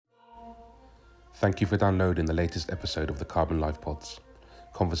Thank you for downloading the latest episode of the Carbon Life Pods.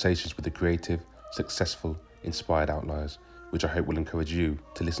 Conversations with the creative, successful, inspired outliers, which I hope will encourage you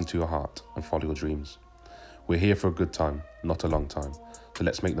to listen to your heart and follow your dreams. We're here for a good time, not a long time, so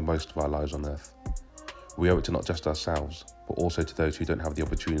let's make the most of our lives on Earth. We owe it to not just ourselves, but also to those who don't have the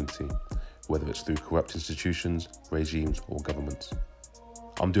opportunity, whether it's through corrupt institutions, regimes, or governments.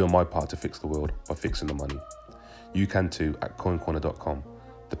 I'm doing my part to fix the world by fixing the money. You can too at coincorner.com,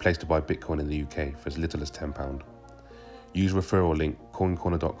 the place to buy Bitcoin in the UK for as little as £10. Use referral link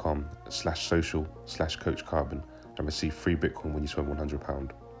coincorner.com/social/Coach Carbon and receive free Bitcoin when you spend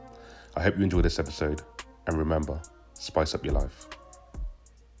 £100. I hope you enjoy this episode, and remember, spice up your life.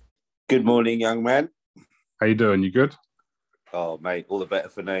 Good morning, young man. How you doing? You good? Oh, mate, all the better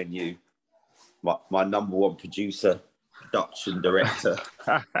for knowing you. My number one producer, production director,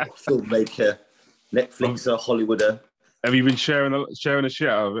 filmmaker, Netflixer, Hollywooder. Have you been sharing the shit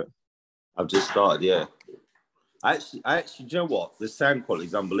out of it? I've just started, yeah. I actually, do you know what? The sound quality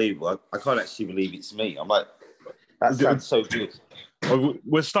is unbelievable. I can't actually believe it's me. I'm like, that sounds so good.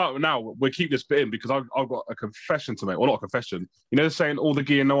 We're starting now. We'll keep this bit in because I've got a confession to make. Well, not a confession. You know, saying all the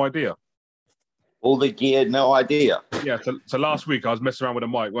gear, no idea. All the gear, no idea. Yeah. So last week I was messing around with a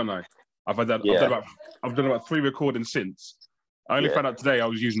mic, wasn't I? I've done about 3 recordings since. I only found out today I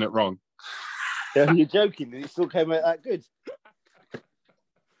was using it wrong. Yeah, you're joking. It still came out that good.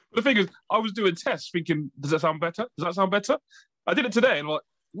 The thing is, I was doing tests thinking, does that sound better? Does that sound better? I did it today and I'm like,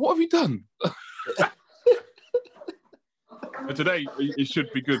 what have you done? But today, it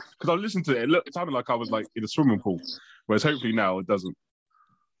should be good. Because I listened to it, it sounded like I was like in a swimming pool. Whereas hopefully now it doesn't.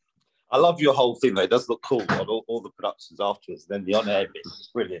 I love your whole thing, though. It does look cool on all the productions afterwards. Then the on-air bit is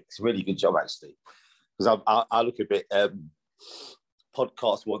brilliant. It's a really good job, actually. Because I look a bit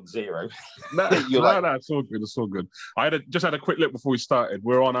podcast 1-0. No, it's all good. It's all good. I just had a quick look before we started.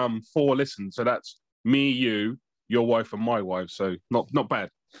 We're on 4 listens, so that's me, you, your wife, and my wife. So not bad.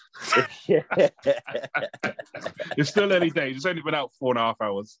 It's still early days. It's only been out 4.5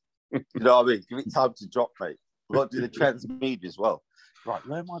 hours. You know what I mean? Give it time to drop, mate. We've got to do the transmedia as well. Right,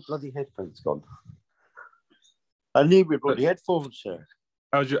 where are my bloody headphones gone? I need my bloody headphones, sir.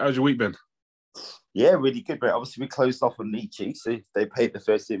 How's your week been? Yeah, really good, mate. Obviously, we closed off on Nietzsche, so they paid the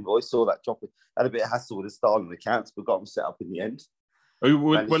first invoice. Saw that drop. Had a bit of hassle with the start of the accounts, but got them set up in the end.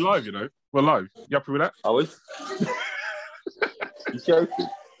 We're live, you know. We're live. You happy with that? Are we? You joking?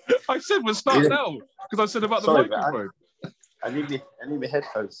 I said we're starting now because I said about the microphone. I need my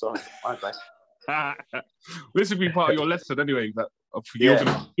headphones. Sorry, my bad. This will be part of your lesson anyway. You're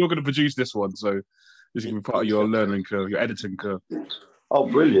going to produce this one, so this will be part of your learning curve, your editing curve. Oh,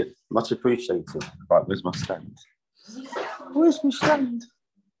 brilliant! Much appreciated. Right, where's my stand? Where's my stand?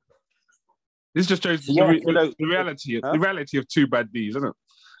 This just shows the reality of 2 bad Ds, isn't it?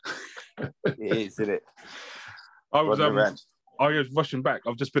 It is, isn't it? I was rushing back.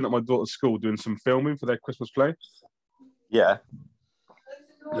 I've just been at my daughter's school doing some filming for their Christmas play. Yeah.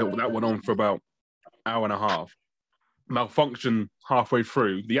 That went on for about an hour and a half. Malfunction halfway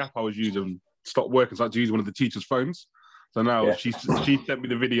through. The app I was using stopped working, so I had to use one of the teacher's phones. So now she sent me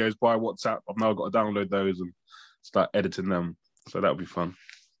the videos by WhatsApp. I've now got to download those and start editing them. So that'll be fun.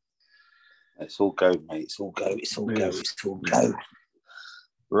 It's all go, mate. It's all go. It's all go. It's all go.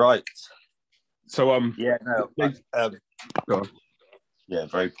 Right. So go on. Yeah,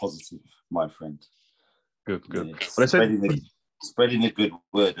 very positive, my friend. Good. Yeah. Well, spreading a good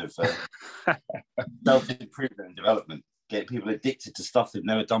word of self-improvement and development. Get people addicted to stuff they've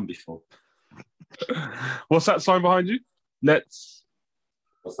never done before. What's that sign behind you? What's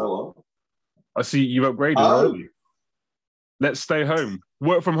that one? I see you upgraded already. Let's stay home.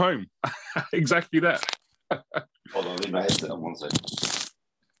 Work from home. Exactly that. Hold on, leave my headset on 1 second.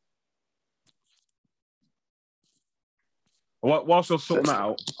 Whilst you're sorting that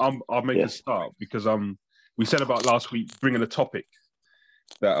out, I'll make a start because we said about last week bringing a topic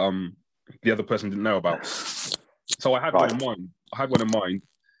that the other person didn't know about. So I had one in mind.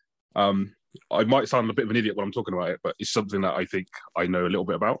 I might sound a bit of an idiot when I'm talking about it, but it's something that I think I know a little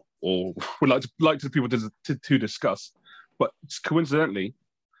bit about, or would like to people to discuss. But coincidentally,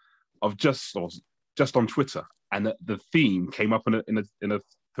 I've just on Twitter, and the theme came up in a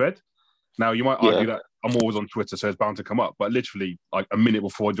thread. Now you might argue that I'm always on Twitter, so it's bound to come up. But literally, like a minute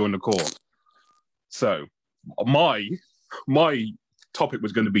before I joined the call. So my topic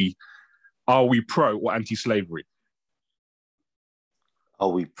was going to be: are we pro or anti-slavery? Are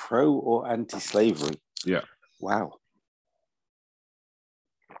we pro or anti-slavery? Yeah. Wow.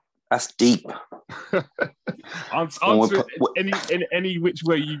 That's deep. Answer any which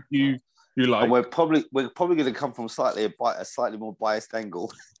way you like. And we're probably going to come from a slightly more biased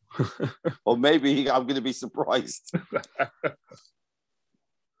angle. Or maybe I'm going to be surprised.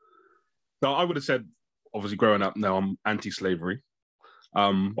 No, I would have said, obviously, growing up, no, I'm anti-slavery.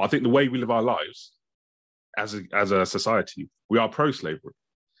 But I think the way we live our lives as a society, we are pro-slavery.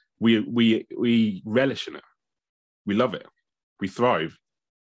 We relish in it. We love it. We thrive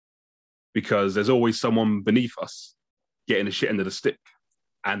because there's always someone beneath us getting the shit end of the stick,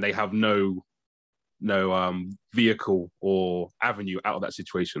 and they have no vehicle or avenue out of that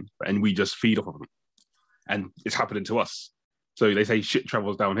situation, and we just feed off of them, and it's happening to us. So they say shit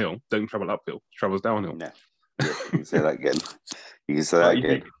travels downhill, don't travel uphill, it travels downhill. Yeah, you can say that again. You can say that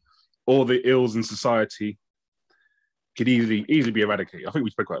again. All the ills in society could easily be eradicated. I think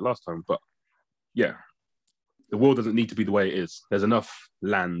we spoke about it last time, but yeah, the world doesn't need to be the way it is. There's enough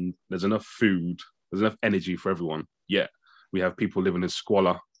land, there's enough food, there's enough energy for everyone. Yeah, we have people living in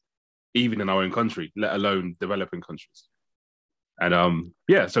squalor, even in our own country, let alone developing countries. And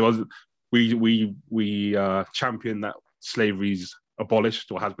so we champion that slavery's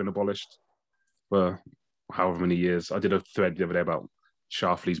abolished or has been abolished for however many years. I did a thread the other day about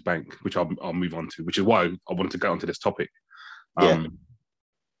Shaftesbury's Bank, which I'll move on to, which is why I wanted to get onto this topic.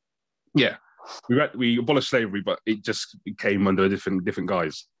 We abolished slavery, but it came under a different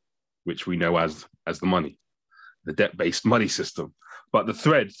guise, which we know as the money, the debt-based money system. But the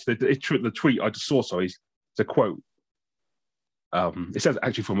thread, the tweet I just saw, it's a quote. It says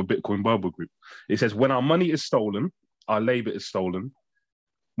actually from a Bitcoin Bible group. It says, "When our money is stolen, our labor is stolen.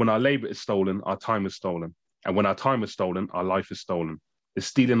 When our labor is stolen, our time is stolen. And when our time is stolen, our life is stolen. The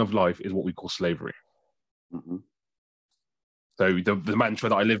stealing of life is what we call slavery." Mm-hmm. So the mantra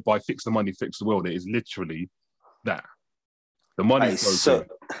that I live by, fix the money, fix the world, it is literally that. The money is so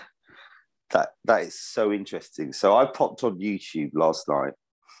that is so interesting. So I popped on YouTube last night,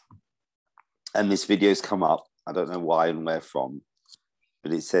 and this video's come up. I don't know why and where from,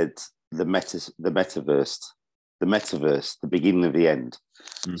 but it said the metaverse, the beginning of the end.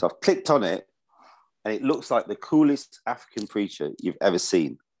 So I've clicked on it, and it looks like the coolest African preacher you've ever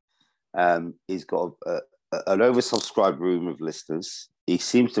seen. He's got an oversubscribed room of listeners. He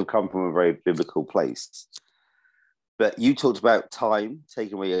seems to have come from a very biblical place. But you talked about time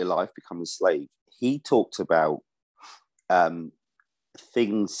taking away your life, becoming a slave. He talked about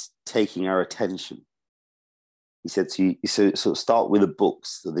things taking our attention. He said to you, so sort of start with the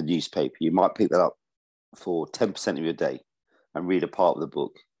books or the newspaper. You might pick that up for 10% of your day and read a part of the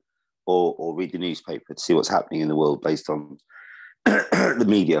book, or read the newspaper to see what's happening in the world based on the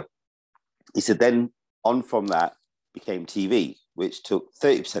media. He said then on from that became TV, which took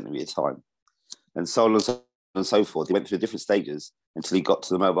 30% of your time, and so on and so forth. He went through different stages until he got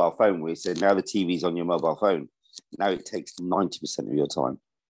to the mobile phone, where he said, now the TV's on your mobile phone. Now it takes 90% of your time.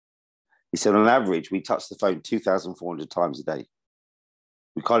 He said, on average, we touch the phone 2,400 times a day.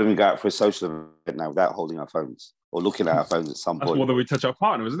 We can't even go out for a social event now without holding our phones or looking at our phones at some point. That's more than we touch our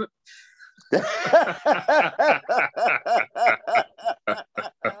partner, isn't it?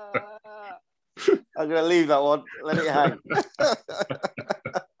 I'm going to leave that one. Let it hang.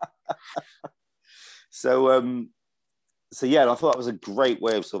 So yeah, I thought that was a great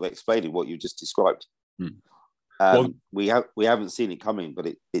way of sort of explaining what you just described. We haven't seen it coming, but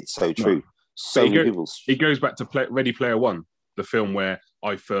it's so true. No. So many people. It goes back to Ready Player One, the film where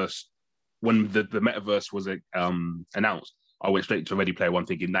when the metaverse was announced, I went straight to Ready Player One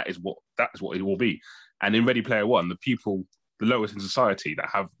thinking that is what it will be. And in Ready Player One, the people, the lowest in society that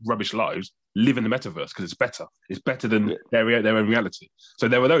have rubbish lives, live in the metaverse because it's better. It's better than their own reality. So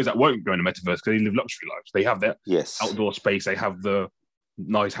there are those that won't go in the metaverse because they live luxury lives. They have their outdoor space. They have the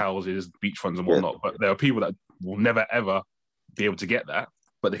nice houses, beachfronts and whatnot. But there are people that will never, ever be able to get that,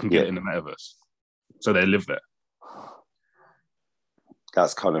 but they can get it in the metaverse. So they live there.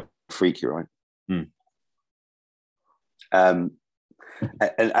 That's kind of freaky, right? And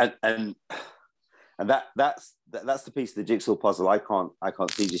that's the piece of the jigsaw puzzle I can't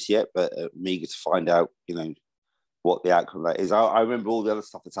see just yet, but I'm eager to find out, what the outcome of that is. I remember all the other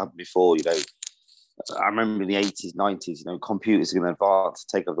stuff that's happened before, I remember in the 80s, 90s, computers are going to advance,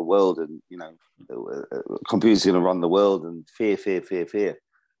 take over the world, and, computers are going to run the world, and fear.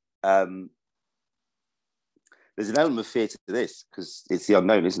 There's an element of fear to this because it's the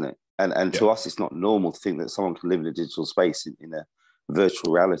unknown, isn't it? And to us, it's not normal to think that someone can live in a digital space in a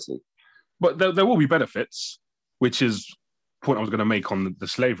virtual reality. But there will be benefits, which is the point I was going to make on the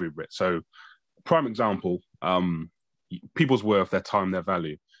slavery bit. So, prime example, people's worth, their time, their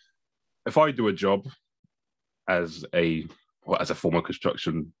value. If I do a job as a former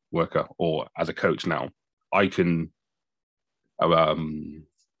construction worker or as a coach now, I can,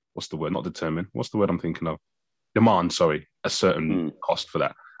 what's the word? Not determine. What's the word I'm thinking of? Demand, a certain cost for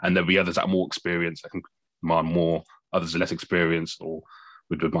that. and there'll be others that are more experienced that can demand more. Others are less experienced or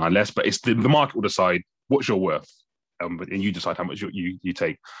would demand less. But it's the market will decide what's your worth, and you decide how much you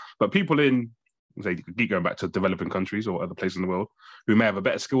take. But people in, say, keep going back to developing countries or other places in the world who may have a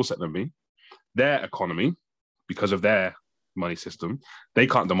better skill set than me, their economy, because of their money system, they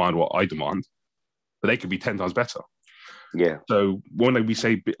can't demand what I demand, but they could be 10 times better. Yeah. So when we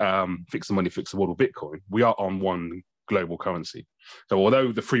say fix the money, fix the world with Bitcoin, we are on one global currency. So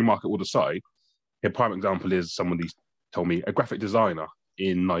although the free market will decide, a prime example is somebody told me a graphic designer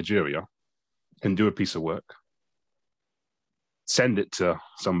in Nigeria can do a piece of work, send it to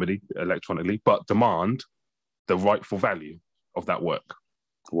somebody electronically, but demand the rightful value of that work.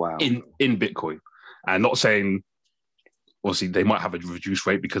 Wow. In Bitcoin. And not saying, obviously, they might have a reduced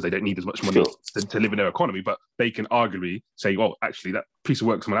rate because they don't need as much money to live in their economy, but they can arguably say, well, actually, that piece of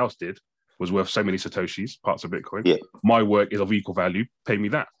work someone else did was worth so many Satoshis, parts of Bitcoin. Yeah. My work is of equal value, pay me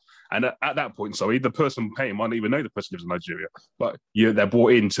that. And at that point, the person paying might not even know the person lives in Nigeria, but they're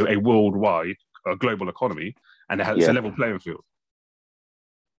brought into a worldwide, global economy, and it's a level playing field.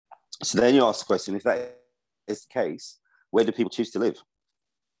 So then you ask the question, if that is the case, where do people choose to live?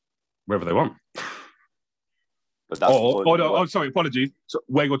 Wherever they want. But that's sorry, apologies. So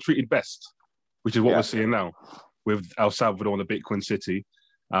where you're treated best, which is what we're seeing now with El Salvador and the Bitcoin city.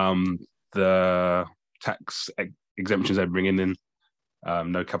 The tax exemptions they're bringing in,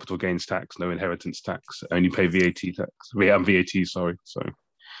 no capital gains tax, no inheritance tax, only pay VAT tax. VAT, sorry. So,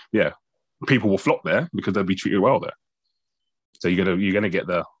 yeah, people will flock there because they'll be treated well there. So you're gonna get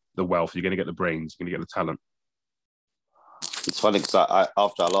the wealth, you're gonna get the brains, you're gonna get the talent. It's funny because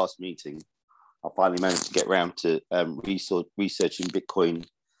after our last meeting, I finally managed to get around to researching Bitcoin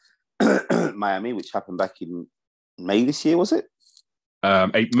Miami, which happened back in May this year, was it?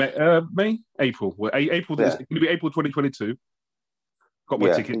 May, April. Well, April. It's going to be April 2022. Got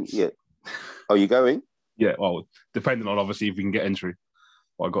my tickets. Yeah. Are you going? Yeah. Well, depending on obviously if we can get entry.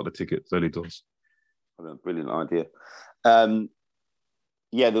 Well, I got the tickets early doors. Brilliant idea.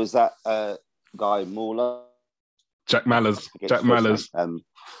 There was that guy Mauler. Jack Mallers. Jack Mallers.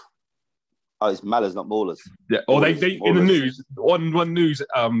 It's Mallers, not Maulers. Yeah. Or they in the news, one news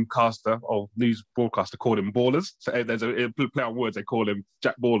caster or news broadcaster called him Ballers. So there's a play on words. They call him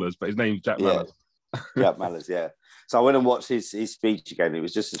Jack Ballers, but his name's Jack Mallers. Jack Mallers, yeah. So I went and watched his speech again. It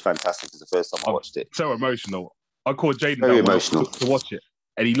was just as fantastic as the first time I watched it. So emotional. I called Jaden very emotional to watch it,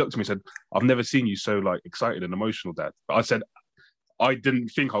 and he looked at me and said, "I've never seen you so excited and emotional, Dad." But I said, I didn't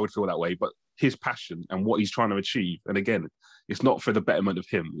think I would feel that way, but his passion and what he's trying to achieve, and again, it's not for the betterment of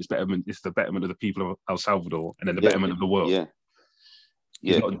him. It's the betterment of the people of El Salvador, and then the betterment of the world.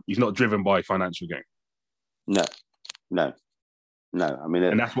 He's not driven by financial gain. No. I mean,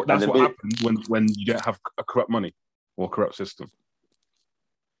 and that's what happens when you don't have a corrupt money or corrupt system.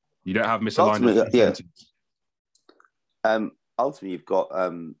 You don't have misaligned incentives. Ultimately, you've got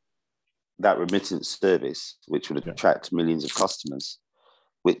that remittance service, which would attract millions of customers,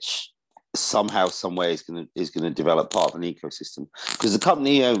 which somehow, some way is going to develop part of an ecosystem. Because the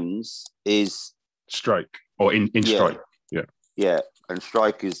company he owns is Strike or in Strike. Yeah, and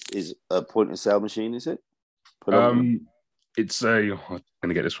Strike is a point of sale machine, is it? It's I'm going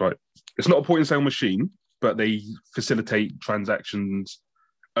to get this right. It's not a point of sale machine, but they facilitate transactions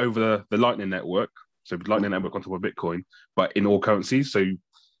over the Lightning Network. So Lightning Network on top of Bitcoin, but in all currencies. So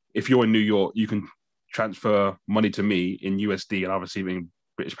if you're in New York, you can transfer money to me in USD and I'm receiving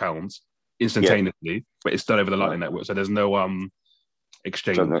British pounds instantaneously, but it's done over the Lightning Network. So there's no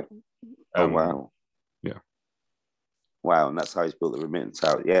exchange. Wow. Yeah. Wow, and that's how he's built the remittance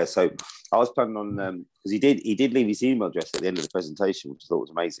out. Yeah, so I was planning on because he did leave his email address at the end of the presentation, which I thought was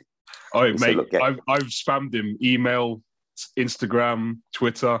amazing. Oh, mate, said, look, I've spammed him email, Instagram,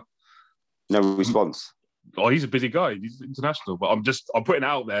 Twitter. No response. Oh, he's a busy guy. He's international, but I'm putting it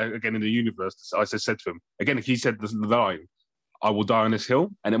out there again in the universe. I said to him again, if he said the line, "I will die on this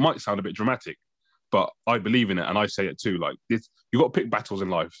hill," and it might sound a bit dramatic, but I believe in it, and I say it too. Like this, you got to pick battles in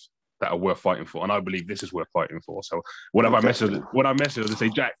life that are worth fighting for, and I believe this is worth fighting for. So when I message, I say,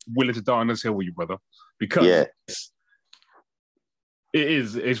 "Jack, willing to die on this hill with you, brother," because it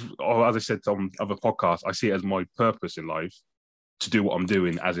is. As I said on other podcasts, I see it as my purpose in life to do what I'm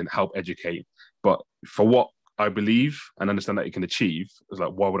doing, as in help educate. But for what I believe and understand that you can achieve, it's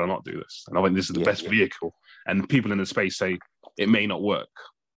like, why would I not do this? And I think this is the best vehicle. And people in the space say it may not work,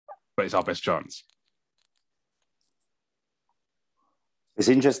 but it's our best chance. It's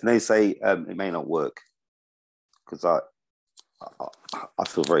interesting they say it may not work, because I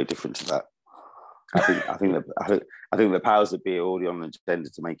feel very different to that. I think the powers that be are already on the agenda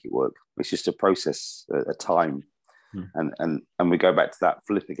to make it work. It's just a process, a time. And we go back to that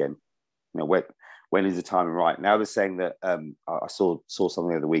flip again. When is the timing right? Now they're saying that I saw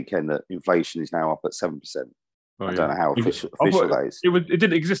something over the weekend that inflation is now up at 7%. I don't know how official that is. It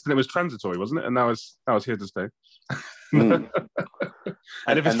didn't exist and it was transitory, wasn't it? And now it's here to stay. Mm.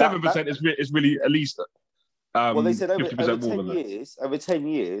 and if it's 7%, it's really at least. Well, they said over 10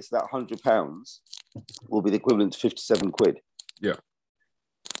 years, that £100 will be the equivalent to 57 quid. Yeah.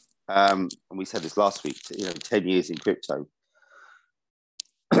 And we said this last week. 10 years in crypto.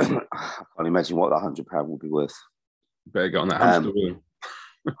 I can't imagine what that £100 will be worth. Better get on that hamster wheel.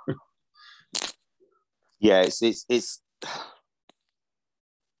 Yeah, it's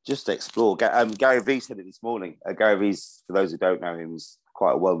just to explore. Gary Vee said it this morning. Gary Vee's, for those who don't know him, is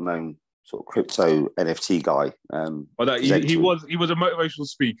quite a well-known sort of crypto NFT guy. He was a motivational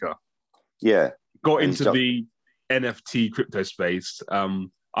speaker. Yeah, got into the NFT crypto space.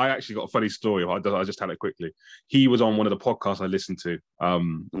 I actually got a funny story. I just tell it quickly. He was on one of the podcasts I listened to.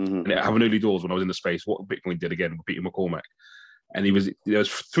 And having early doors when I was in the space. What Bitcoin did again with Peter McCormack, and there was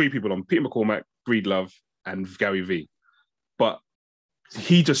 3 people on: Peter McCormack, Breedlove, and Gary Vee. But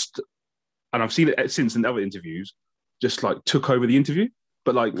he just, and I've seen it since in other interviews, just like took over the interview.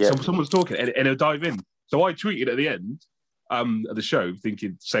 But someone's talking and he'll dive in. So I tweeted at the end of the show,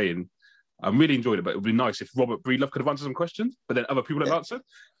 saying, I really enjoyed it, but it would be nice if Robert Breedlove could have answered some questions, but then other people had answered.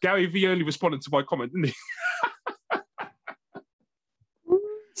 Gary Vee only responded to my comment, didn't he?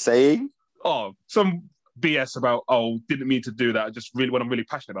 Saying? Oh, some BS about, didn't mean to do that. Just really, when I'm really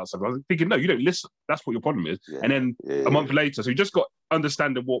passionate about something. I was thinking, no, you don't listen. That's what your problem is. Yeah. And then a month later, so he just got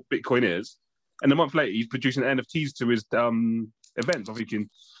understanding what Bitcoin is. And a month later, he's producing NFTs to his events. I'm thinking,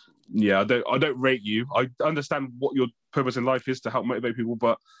 I don't rate you. I understand what your purpose in life is to help motivate people,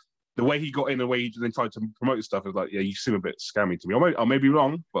 but the way he got in, the way he then tried to promote stuff is like, you seem a bit scammy to me. I may be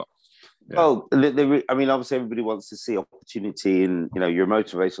wrong, but yeah. Oh, obviously everybody wants to see opportunity, and you're a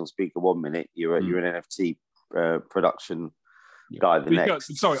motivational speaker one minute, you're an NFT production guy the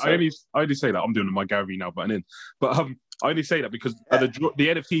next. Sorry, so. I only say that I'm doing my Gary Vee now button in, but I only say that because the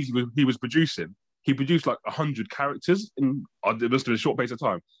NFTs he was producing, he produced like 100 characters in it must have been a short pace of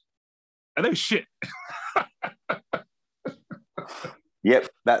time, and they were shit. Yep,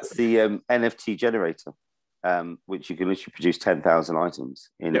 that's the NFT generator, which you can literally produce 10,000 items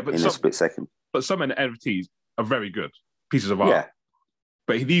in a split second. But some NFTs are very good pieces of art. Yeah.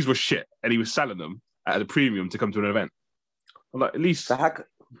 But these were shit, and he was selling them at a premium to come to an event. I'm like, at least. So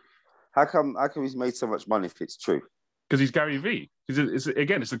how come he's made so much money if it's true? Because he's Gary Vee. Because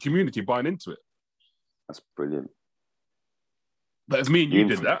it's the community buying into it. That's brilliant. But if me and you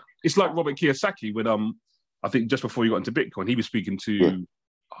did that, it's like Robert Kiyosaki with I think just before you got into Bitcoin, he was speaking to,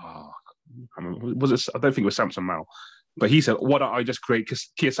 I don't think it was Simpson Mao, but he said, why don't I just create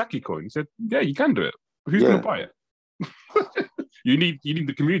Kiyosaki coin? He said, yeah, you can do it. Who's going to buy it? you need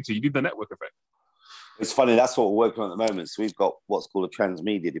the community, you need the network effect. It's funny, that's what we're working on at the moment. So we've got what's called a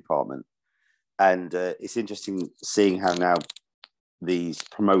transmedia department. And it's interesting seeing how now these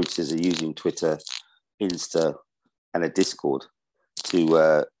promoters are using Twitter, Insta, and a Discord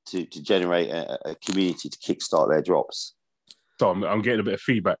to generate a community to kickstart their drops. So I'm getting a bit of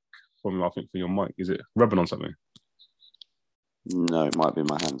feedback from your mic. Is it rubbing on something? No, it might be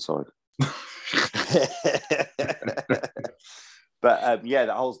my hand. Sorry. But that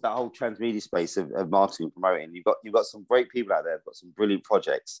whole transmedia space of marketing and promoting, you've got some great people out there, got some brilliant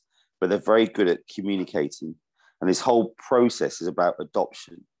projects, but they're very good at communicating. And this whole process is about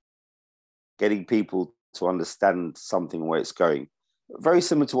adoption, getting people to understand something where it's going. Very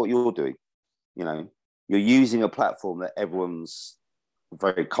similar to what you're doing. You're using a platform that everyone's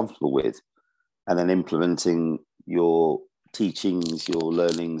very comfortable with, and then implementing your teachings, your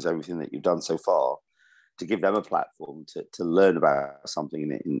learnings, everything that you've done so far, to give them a platform to learn about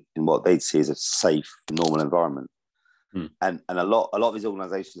something in what they'd see as a safe, normal environment. And a lot of these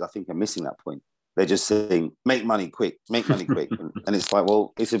organizations, I think, are missing that point. They're just saying, make money quick. and it's like,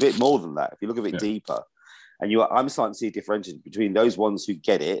 well, it's a bit more than that. If you look a bit deeper, and I'm starting to see a differentiation between those ones who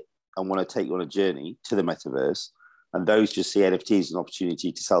get it and want to take you on a journey to the metaverse, and those just see NFTs as an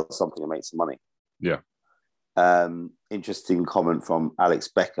opportunity to sell something and make some money. Yeah. Interesting comment from Alex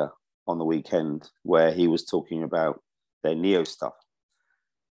Becker on the weekend, where he was talking about their Neo stuff.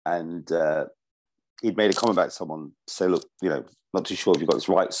 And he'd made a comment about someone, say, look, not too sure if you got this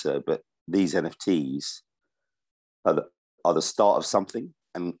right, sir, but these NFTs are the start of something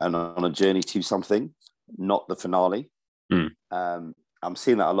and on a journey to something, not the finale. I'm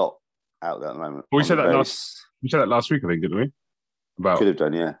seeing that a lot out there at the moment. Well, we said that last week, I think, didn't we? Could have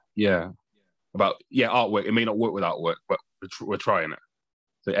done, yeah. Yeah. About artwork. It may not work with artwork, but we're trying it.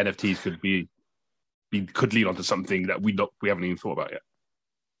 So NFTs could be could lead onto something that we haven't even thought about yet.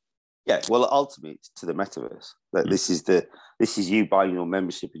 Yeah, well, ultimately, it's to the metaverse. That this is you buying your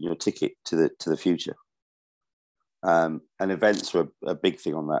membership and your ticket to the future. And events are a big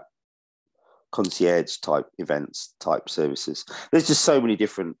thing on that. Concierge type events, type services. There's just so many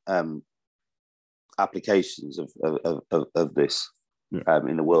different applications of this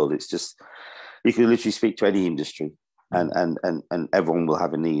in the world. It's just, you can literally speak to any industry, and everyone will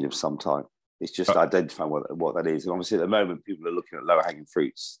have a need of some type. It's just identifying what that is. And obviously, at the moment, people are looking at lower hanging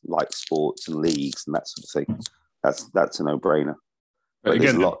fruits like sports and leagues and that sort of thing. That's a no brainer. But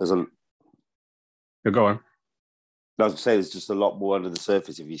again, go on. I was say there's just a lot more under the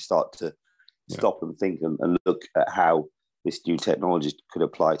surface if you start to stop and think and look at how this new technology could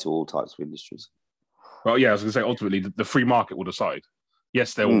apply to all types of industries. Well, yeah, I was going to say, ultimately, the free market will decide.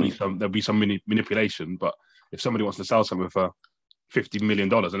 Yes, there'll be some manipulation, but if somebody wants to sell something for $50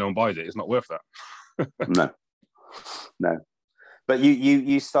 million and no one buys it, it's not worth that. No. But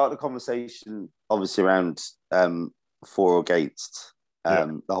you start the conversation obviously around for or against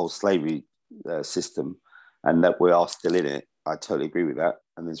the whole slavery system, and that we are still in it. I totally agree with that.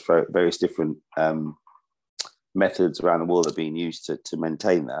 And there's various different methods around the world that are being used to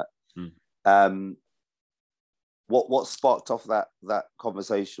maintain that. What sparked off that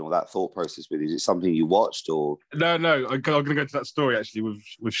conversation or that thought process with you? Is it something you watched or? No. I'm going to go to that story actually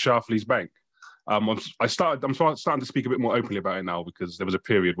with Sharfleet's Bank. I'm starting to speak a bit more openly about it now because there was a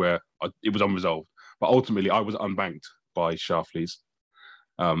period where it was unresolved. But ultimately, I was unbanked by Sharfleet's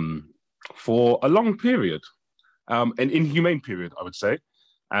for a long period, an inhumane period, I would say.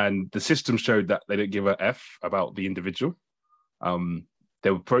 And the system showed that they didn't give a F about the individual.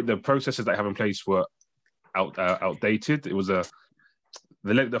 The processes they have in place were outdated. It was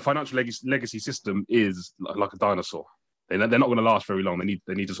the financial legacy system is like a dinosaur. They're not going to last very long.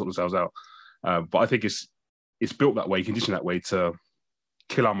 They need to sort themselves out. But I think it's built that way, conditioned that way to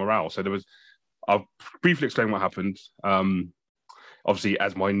kill our morale. So I'll briefly explain what happened. Obviously,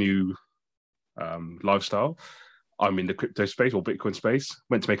 as my new lifestyle, I'm in the crypto space or Bitcoin space.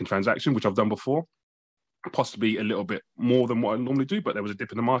 Went to make a transaction, which I've done before, possibly a little bit more than what I normally do, but there was a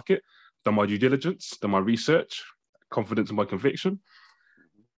dip in the market. Done my due diligence, done my research, confidence in my conviction.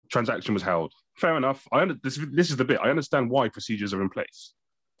 Transaction was held. Fair enough. This is the bit. I understand why procedures are in place,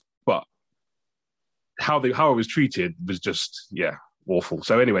 but how I was treated was just awful.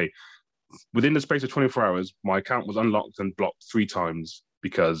 So anyway, within the space of 24 hours, my account was unlocked and blocked 3 times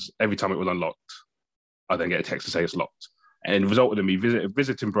because every time it was unlocked, I then get a text to say it's locked. And it resulted in me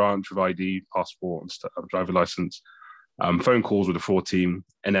visiting branch with ID, passport, and stuff, driver license, phone calls with the 4 team,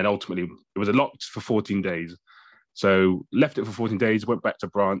 and then ultimately it was locked for 14 days. So left it for 14 days, went back to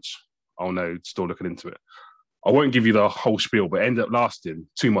branch. Oh no, still looking into it. I won't give you the whole spiel, but it ended up lasting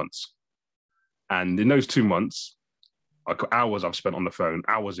 2 months. And in those 2 months, hours I've spent on the phone,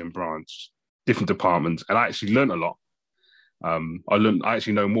 hours in branch, different departments, and I actually learned a lot. I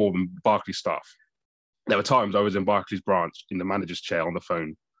actually know more than Barclays staff. There were times I was in Barclays branch in the manager's chair on the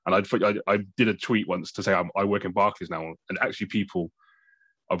phone, and I did a tweet once to say I work in Barclays now, and actually people,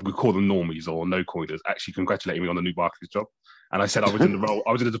 I would call them normies or no coiners, actually congratulating me on the new Barclays job. And I said I was in the role,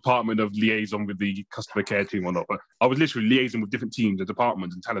 I was in the department of liaison with the customer care team or not, but I was literally liaising with different teams and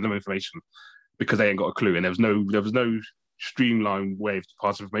departments and telling them information because they ain't got a clue, and there was no streamlined way to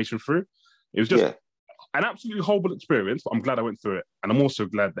pass information through. It was just an absolutely horrible experience, but I'm glad I went through it, and I'm also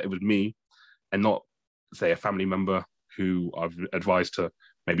glad that it was me and not, say, a family member who I've advised to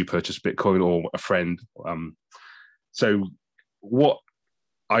maybe purchase Bitcoin or a friend. So what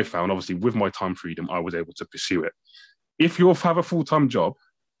I found, obviously, with my time freedom, I was able to pursue it. If you have a full-time job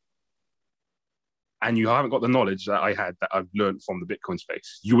and you haven't got the knowledge that I had that I've learned from the Bitcoin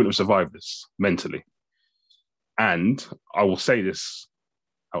space, you wouldn't have survived this mentally. And I will say this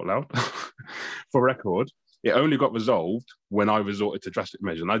out loud for record, it only got resolved when I resorted to drastic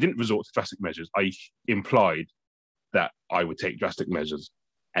measures. And I didn't resort to drastic measures. I implied that I would take drastic measures,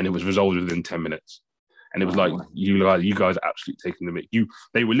 and it was resolved within 10 minutes. And it was like, you guys are absolutely taking the mick.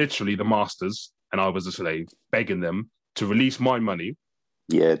 They were literally the masters, and I was a slave, begging them to release my money.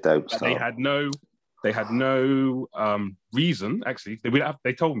 Yeah, don't stop. They had no reason. Actually,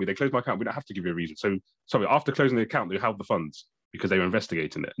 they told me, they closed my account. We don't have to give you a reason. So, sorry, after closing the account, they held the funds because they were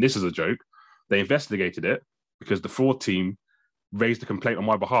investigating it. And this is a joke. They investigated it because the fraud team raised a complaint on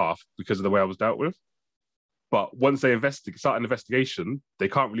my behalf because of the way I was dealt with. But once they start an investigation, they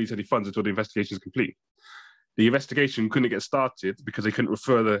can't release any funds until the investigation is complete. The investigation couldn't get started because they couldn't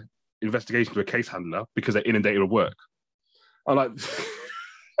refer the investigation to a case handler because they're inundated with work. I'm like,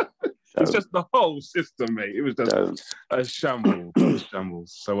 it's just the whole system, mate. It was just a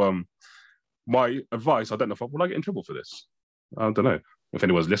shambles. So my advice, I don't know if will I get in trouble for this. I don't know if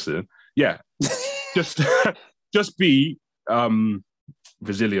anyone's listening. Yeah, just just be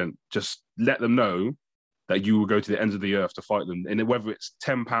resilient. Just let them know that you will go to the ends of the earth to fight them, and whether it's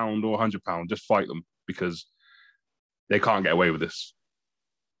 £10 or £100, just fight them because they can't get away with this.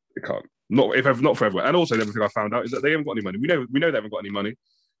 They can't. Not for everyone. And also, the other thing I found out is that they haven't got any money. We know they haven't got any money.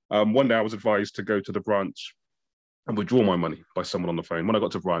 One day I was advised to go to the branch and withdraw my money by someone on the phone. When I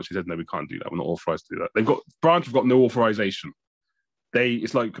got to the branch, he said, "No, we can't do that. We're not authorized to do that." Branch have got no authorization.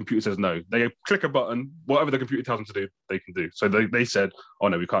 It's like computer says no. They click a button, whatever the computer tells them to do, they can do. So they said, "Oh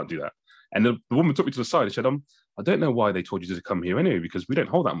no, we can't do that." And the woman took me to the side and said, "I don't know why they told you to come here anyway, because we don't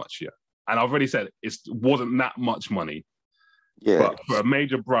hold that much here." And I've already said it wasn't that much money. Yeah. But for a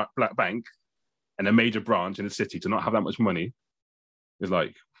major black bank and a major branch in the city to not have that much money is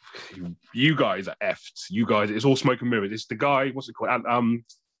like, you guys are effed. You guys, it's all smoke and mirrors. It's the guy, what's it called?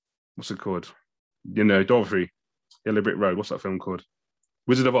 What's it called? Dorothy, Yellow Brick Road. What's that film called?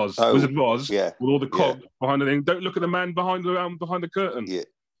 Wizard of Oz. Oh, Wizard of Oz. Yeah. With all the cogs behind the thing. Don't look at the man behind the curtain. Yeah.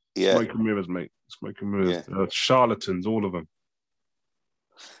 Yeah. Smoke and mirrors, mate. Smoke and mirrors. Yeah. Charlatans, all of them.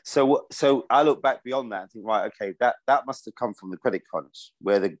 So I look back beyond that and think, right, okay, that must have come from the credit crunch,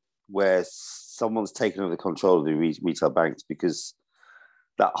 where someone's taken over the control of the retail banks, because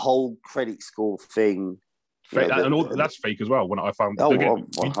that whole credit score thing, that's fake as well. When I found,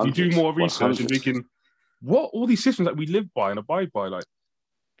 you do more research and thinking, what all these systems that we live by and abide by, like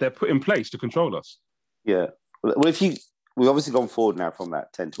they're put in place to control us. Yeah. Well, we've obviously gone forward now from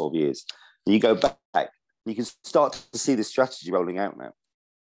that 10, 12 years. And you go back, you can start to see the strategy rolling out now.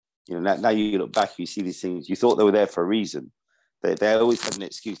 Now you look back, you see these things. You thought they were there for a reason. They always had an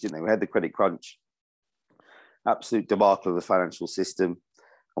excuse, didn't they? We had the credit crunch, absolute debacle of the financial system,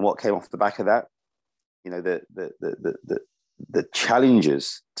 and what came off the back of that, the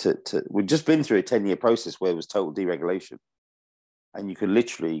challenges to we've just been through a 10-year process where it was total deregulation, and you could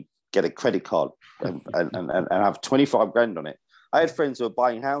literally get a credit card and have 25 grand on it. I had friends who were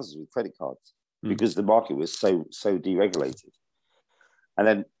buying houses with credit cards because the market was so deregulated, and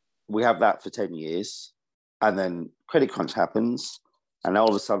then we have that for 10 years, and then credit crunch happens, and all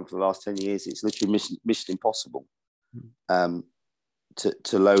of a sudden for the last 10 years, it's literally mission impossible to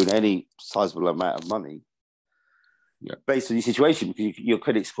loan any sizable amount of money based on your situation, because your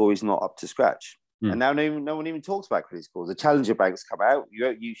credit score is not up to scratch. And now no one even talks about credit scores. The challenger banks come out,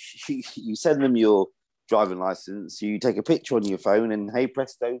 you send them your driving license, you take a picture on your phone, and hey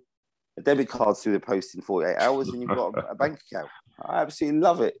presto, a debit card through the post in 48 hours, and you've got a bank account. I absolutely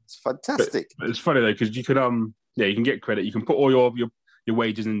love it. It's fantastic. But it's funny though, because you could you can get credit. You can put all your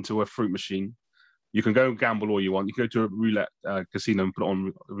wages into a fruit machine. You can go and gamble all you want. You can go to a roulette casino and put it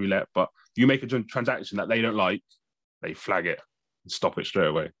on roulette. But you make a transaction that they don't like, they flag it and stop it straight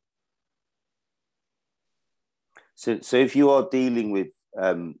away. So if you are dealing with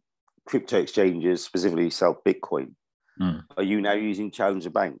crypto exchanges, specifically sell Bitcoin, are you now using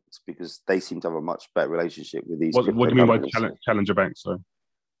challenger banks, because they seem to have a much better relationship with these? What do you mean by challenger banks? Sorry?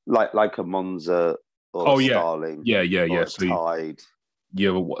 Like a Monza or Starling, or so Tide.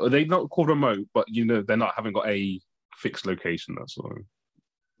 They're not called remote, but they're not haven't got a fixed location. That's all.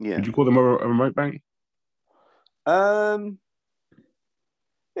 Yeah. Would you call them a remote bank?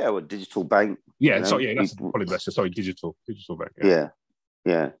 Digital bank. Yeah, that's probably the best. Sorry, digital bank.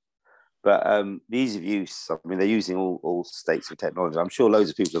 Yeah. But the ease of use, I mean, they're using all states of technology. I'm sure loads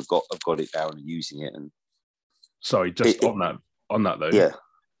of people have got it down and using it. And sorry, just on that though. Yeah.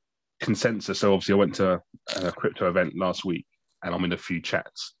 Consensus. So obviously, I went to a crypto event last week, and I'm in a few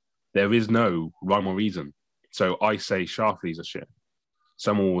chats. There is no rhyme or reason. So I say Sharpies are shit.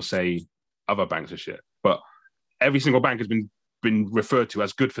 Someone will say other banks are shit. But every single bank has been referred to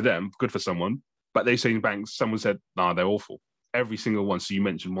as good for them, good for someone. But they say banks, someone said, nah, they're awful. Every single one. So you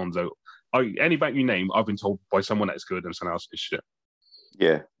mentioned Monzo. Any bank you name, I've been told by someone that's good and someone else is shit.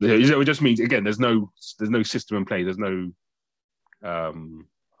 Yeah. It just means, again, there's no system in play. There's no,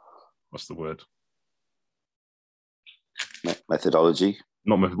 what's the word? Methodology.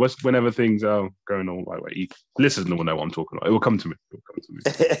 Whenever things are going on like way, listeners will know what I'm talking about. It will come to me.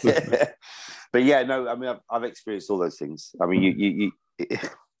 But yeah, no, I mean, I've experienced all those things. I mean,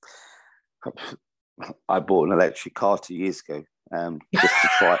 I bought an electric car 2 years ago,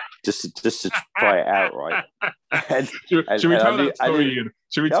 just to try it out, right? Should we tell that story, Ian?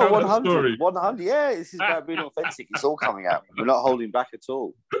 Should we tell that story? 100, yeah. This is about being authentic. It's all coming out. We're not holding back at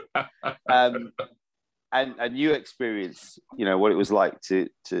all. And you experience, what it was like to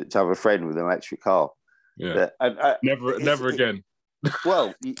have a friend with an electric car. Yeah. Never again.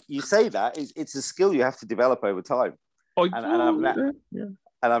 Well, you say that it's a skill you have to develop over time. Oh, and yeah.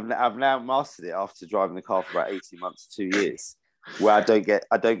 and I've now mastered it after driving the car for about 18 months, 2 years, where I don't get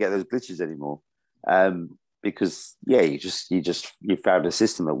those glitches anymore. Because you found a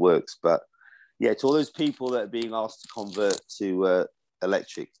system that works. But yeah, to all those people that are being asked to convert to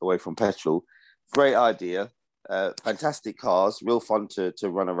electric away from petrol, great idea. Fantastic cars, real fun to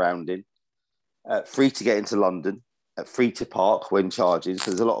run around in. Free to get into London, free to park when charging.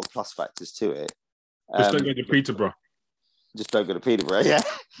 So there's a lot of plus factors to it. Just don't go to Peterborough. Just don't go to Peterborough. Yeah.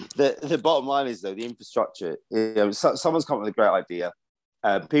 The bottom line is though the infrastructure. Someone's come up with a great idea.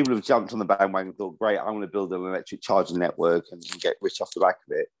 People have jumped on the bandwagon and thought, great, I'm going to build an electric charging network and get rich off the back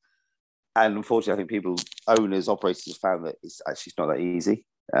of it. And unfortunately, I think owners, operators have found that it's actually not that easy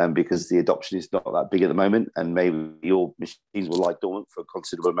because the adoption is not that big at the moment. And maybe your machines will lie dormant for a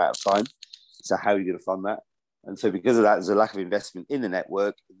considerable amount of time. So how are you going to fund that? And so because of that, there's a lack of investment in the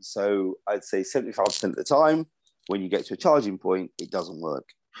network. And so I'd say 75% of the time, when you get to a charging point, it doesn't work.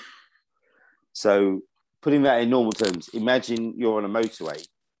 So putting that in normal terms, imagine you're on a motorway,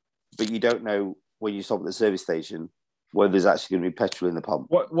 but you don't know when you stop at the service station whether there's actually going to be petrol in the pump.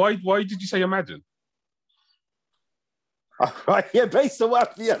 Why did you say imagine? Right, yeah, based on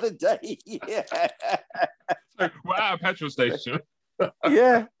what the other day. Yeah. So we're at a petrol station.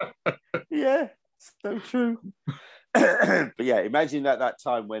 Yeah, so true. But yeah, imagine at that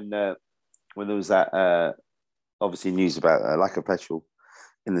time when there was that obviously news about lack of petrol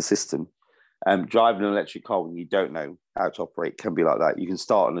in the system. Driving an electric car when you don't know how to operate can be like that. You can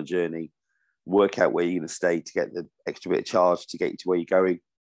start on a journey, work out where you're going to stay to get the extra bit of charge to get you to where you're going.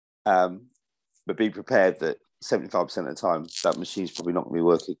 But be prepared that 75% of the time, that machine's probably not going to be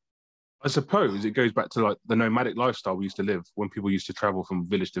working. I suppose it goes back to like the nomadic lifestyle we used to live when people used to travel from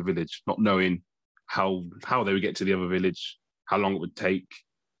village to village, not knowing how they would get to the other village, how long it would take.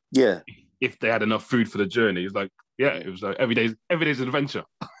 Yeah. If they had enough food for the journey. It's like, yeah, it was like every day's an adventure.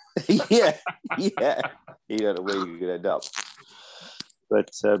 yeah. You don't know where you're going to end up.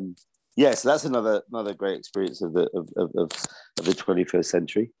 But so that's another great experience of the 21st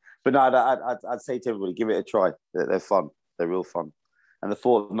century. But no, I'd say to everybody, give it a try. They're fun. They're real fun. And the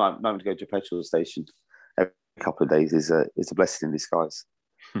thought of not having to go to a petrol station every couple of days is a blessing in disguise.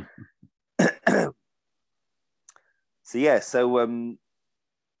 So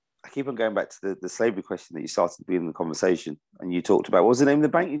I keep on going back to the slavery question that you started to be in the conversation, and you talked about, what was the name of the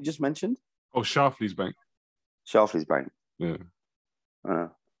bank you just mentioned? Oh, Schlafly's Bank. Schlafly's Bank. Yeah.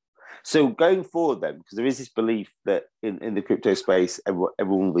 So going forward then, because there is this belief that in the crypto space,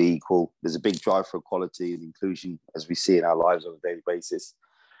 everyone will be equal. There's a big drive for equality and inclusion as we see in our lives on a daily basis.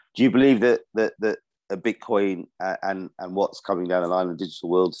 Do you believe that a Bitcoin and what's coming down the line in the digital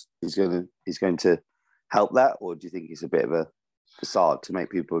world is going to help that? Or do you think it's a bit of a facade to make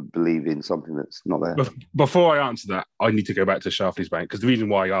people believe in something that's not there? Before I answer that, I need to go back to Schlafly's Bank, because the reason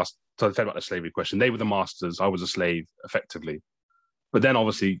why I said about the slavery question, they were the masters, I was a slave, effectively. But then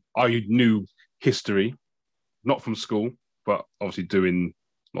obviously I knew history, not from school, but obviously doing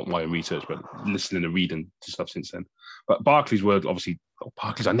not my own research, but listening and reading to stuff since then. But Barclays were obviously,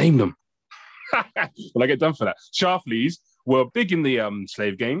 Barclays, I named them. Will I get done for that? Schlafly's were big in the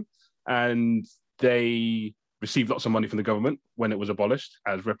slave game, and they received lots of money from the government when it was abolished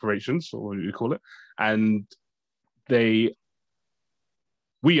as reparations, or what you call it. And we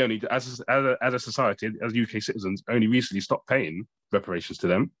only, as a society, as UK citizens, only recently stopped paying reparations to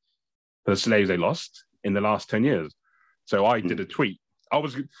them for the slaves they lost in the last 10 years. So I did a tweet.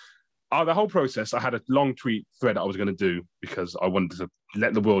 The whole process, I had a long tweet thread that I was going to do because I wanted to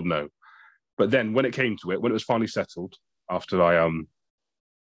let the world know. But then when it came to it, when it was finally settled, after I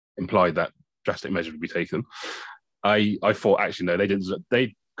implied that drastic measures would be taken, I thought, actually, no,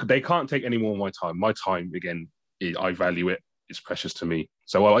 they can't take any more of my time. My time, again, I value it. It's precious to me.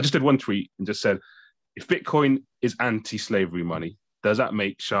 So I just did one tweet and just said, if Bitcoin is anti-slavery money, does that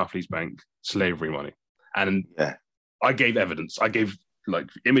make Schlafly's Bank slavery money? And I gave evidence. I gave like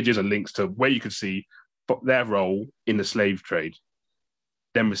images and links to where you could see their role in the slave trade,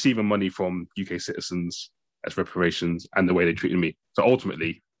 them receiving money from UK citizens as reparations, and the way they treated me. So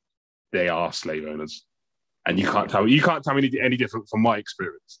ultimately, they are slave owners, and you can't tell me any different from my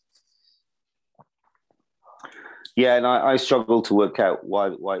experience. Yeah, and I struggle to work out why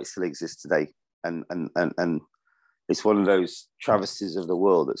it still exists today, and it's one of those travesties of the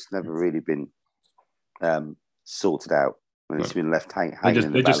world that's never really been sorted out, when it's been left hanging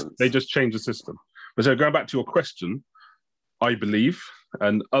in the balance. They just changed the system. But so going back to your question, I believe,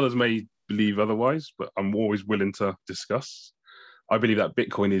 and others may believe otherwise, but I'm always willing to discuss. I believe that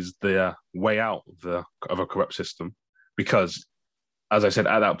Bitcoin is the way out of a corrupt system, because, as I said,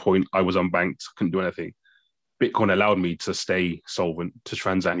 at that point, I was unbanked, couldn't do anything. Bitcoin allowed me to stay solvent, to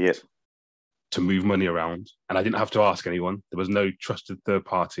transact, to move money around, and I didn't have to ask anyone. There was no trusted third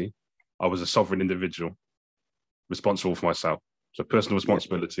party. I was a sovereign individual, responsible for myself. So personal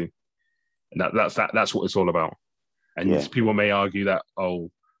responsibility, and that's what it's all about. And people may argue that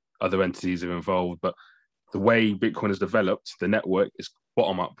other entities are involved, but the way Bitcoin is developed, the network is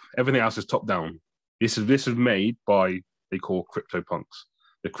bottom up. Everything else is top down. This is made by, they call CryptoPunks,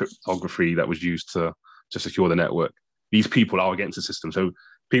 the cryptography that was used to secure the network. These people are against the system. So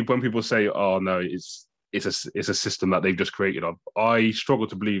when people say, "Oh no, it's a system that they've just created," I struggle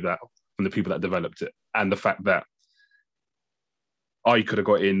to believe that from the people that developed it, and the fact that I could have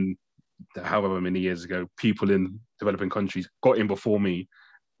got in however many years ago. People in developing countries got in before me,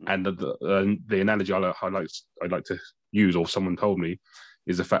 and the analogy I like to use, or someone told me,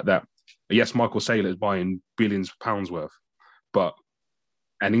 is the fact that yes, Michael Saylor is buying billions of pounds worth, but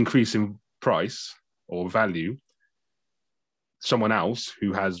an increase in price or value, someone else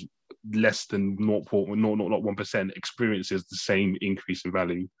who has less than 0.1% experiences the same increase in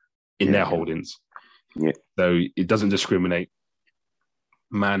value in their holdings. Yeah. So it doesn't discriminate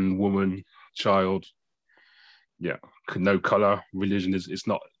man, woman, child. Yeah, no color, religion it's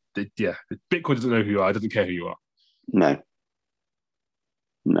not. Bitcoin doesn't know who you are. It doesn't care who you are. No.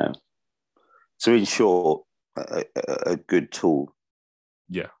 So in short, a good tool.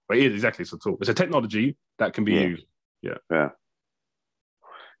 Yeah, but it is exactly, it's a tool. It's a technology that can be used. Yeah,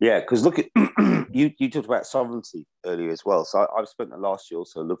 because look at you talked about sovereignty earlier as well. So I've spent the last year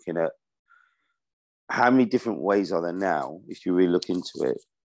also looking at how many different ways are there now, if you really look into it,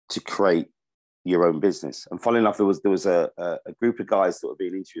 to create your own business. And funnily enough, there was a group of guys that were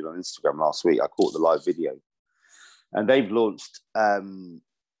being interviewed on Instagram last week. I caught the live video, and they've launched a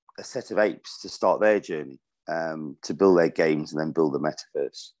set of apes to start their journey, to build their games and then build the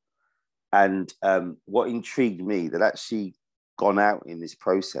metaverse. And what intrigued me, they'd actually gone out in this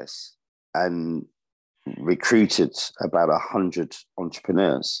process and recruited about 100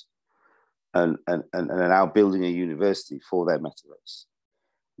 entrepreneurs and are now building a university for their metaverse,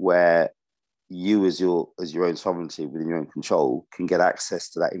 where you as your own sovereignty within your own control can get access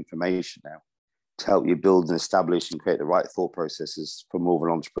to that information now to help you build and establish and create the right thought processes for more of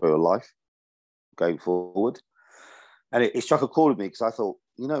an entrepreneurial life going forward. And it struck a chord with me because I thought,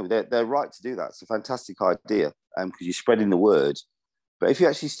 they're right to do that. It's a fantastic idea because you're spreading the word. But if you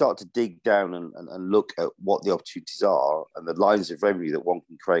actually start to dig down and look at what the opportunities are and the lines of revenue that one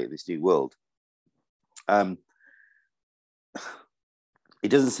can create in this new world, it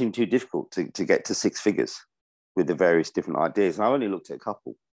doesn't seem too difficult to get to six figures with the various different ideas. And I only looked at a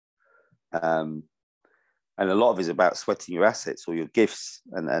couple. And a lot of it is about sweating your assets or your gifts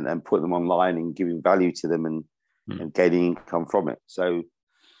and putting them online and giving value to them and gaining income from it. So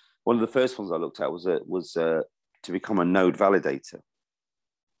one of the first ones I looked at was to become a node validator.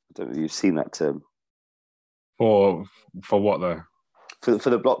 I don't know if you've seen that term. For what though? For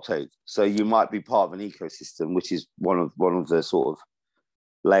the blockchain. So you might be part of an ecosystem, which is one of the sort of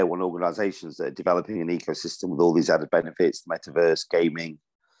layer one organizations that are developing an ecosystem with all these added benefits, metaverse, gaming,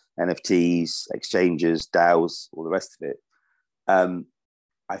 NFTs, exchanges, DAOs, all the rest of it.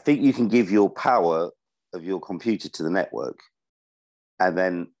 I think you can give your power of your computer to the network, and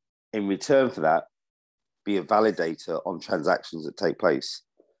then in return for that, be a validator on transactions that take place.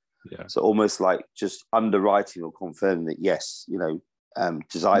 Yeah. So almost like just underwriting or confirming that, yes,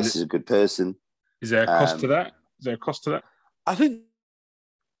 Josiah is a good person. Is there a cost to that? I think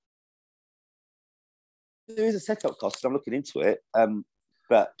there is a setup cost. I'm looking into it.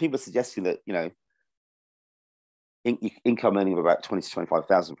 But people are suggesting that, income earning of about 20 to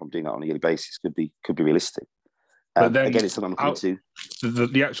 25,000 from doing that on a yearly basis could be realistic. But then, again, it's something I'm looking into.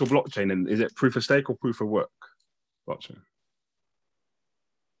 The actual blockchain, and is it proof of stake or proof of work blockchain?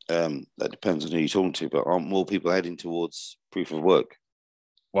 That depends on who you're talking to, but aren't more people heading towards proof of work?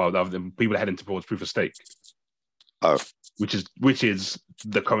 Well, the people are heading towards proof of stake. Oh, which is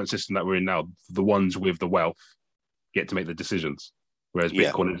the current system that we're in now. The ones with the wealth get to make the decisions, whereas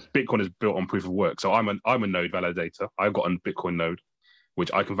Bitcoin is built on proof of work. So I'm a node validator. I've got a Bitcoin node,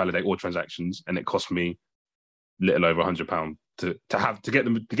 which I can validate all transactions, and it costs me little over £100 to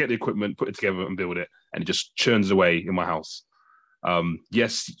get the equipment, put it together, and build it, and it just churns away in my house.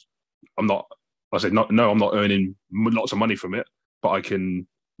 Yes, I'm not earning lots of money from it, but I can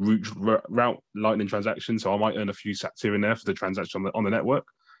route Lightning transactions, so I might earn a few sats here and there for the transaction on the network,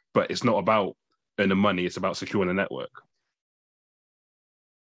 but it's not about earning money, it's about securing the network.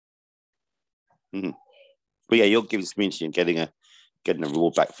 Mm-hmm. But yeah, you're giving community and getting a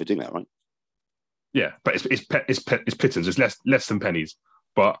reward back for doing that, right? Yeah, but it's pittance, it's less than pennies,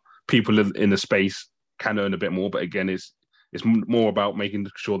 but people in the space can earn a bit more, but again, it's more about making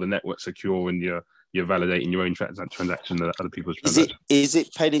sure the network's secure and you're validating your own transaction and other people's transactions. Is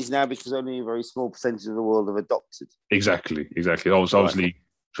it pennies now because only a very small percentage of the world have adopted? Exactly. Obviously,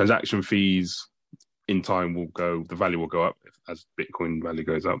 transaction fees in time the value will go up as Bitcoin value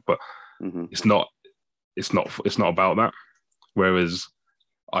goes up, but it's not about that. Whereas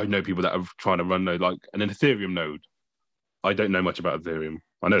I know people that are trying to run like an Ethereum node. I don't know much about Ethereum.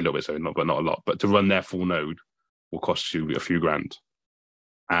 I know a little bit, but not a lot. But to run their full node will cost you a few grand,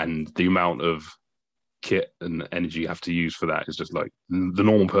 and the amount of kit and energy you have to use for that is just like the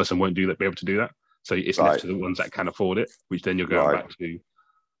normal person won't be able to do that. So it's left to the ones that can afford it, which then you're going back to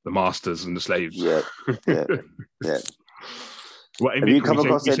the masters and the slaves. Yeah. Well, have you come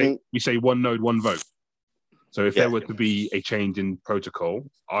across any? We say one node, one vote. So if there were to be a change in protocol,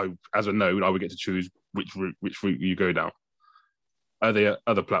 as a node, I would get to choose which route you go down. Are there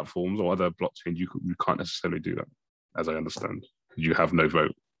other platforms or other blockchains you can't necessarily do that, as I understand? You have no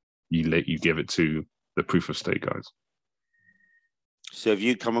vote. You give it to the proof of stake guys. So have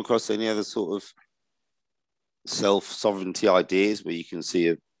you come across any other sort of self-sovereignty ideas where you can see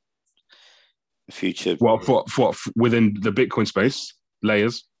a future? Well, for within the Bitcoin space,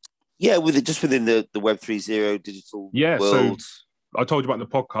 layers. Yeah, within the Web 3.0 digital world. So I told you about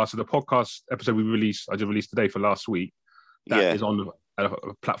the podcast. So the podcast episode I just released today for last week. That is on a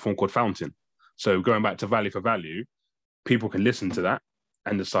platform called Fountain. So going back to value for value, people can listen to that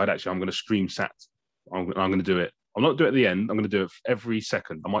and decide, actually, I'm going to stream sats. I'm going to do it. I'm not doing it at the end. I'm going to do it every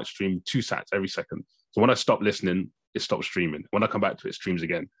second. I might stream 2 sats every second. So when I stop listening, it stops streaming. When I come back to it, it streams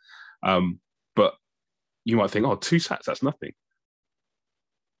again. But you might think, 2 sats, that's nothing.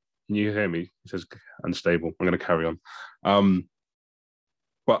 Can you hear me? It says unstable. I'm going to carry on.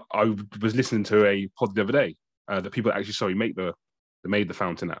 But I was listening to a pod the other day. The people that actually made the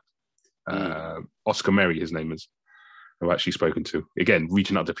Fountain app. Oscar Merry, his name is. I've actually spoken to. Again,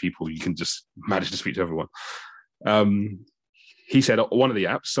 reaching out to people, you can just manage to speak to everyone. He said one of the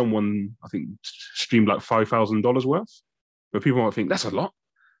apps, someone I think streamed like $5,000 worth. But people might think that's a lot.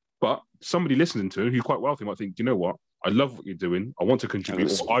 But somebody listening to it who's quite wealthy might think, you know what? I love what you're doing. I want to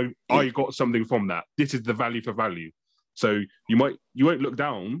contribute. I got something from that. This is the value for value. So you won't look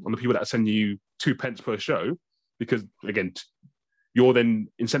down on the people that are sending you 2 pence per show, because again, you're then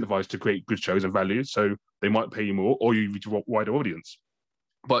incentivized to create good shows and value. So they might pay you more, or you reach a wider audience.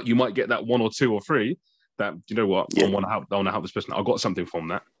 But you might get that 1 or 2 or 3 that, you know what, I want to help this person. I got something from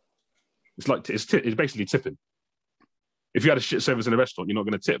that. It's like it's basically tipping. If you had a shit service in a restaurant, you're not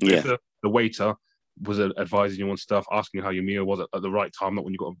going to tip. But if the waiter was advising you on stuff, asking you how your meal was at the right time, not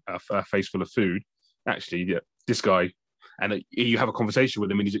when you got a face full of food. Actually, this guy, and you have a conversation with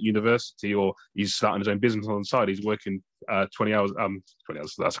him, and he's at university or he's starting his own business on the side. He's working 20 hours. 20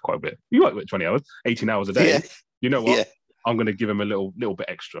 hours. That's quite a bit. You might work 20 hours, 18 hours a day. Yeah. You know what? Yeah. I'm going to give him a little bit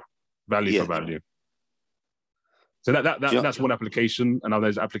extra value for value. So that's one application, and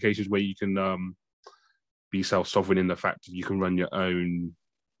there's applications where you can be self-sovereign in the fact that you can run your own.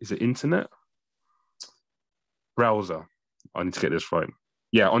 Is it internet browser? I need to get this right.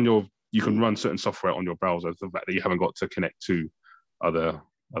 Yeah, you can run certain software on your browser. The fact that you haven't got to connect to other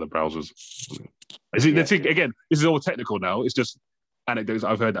browsers. Again, this is all technical now. It's just anecdotes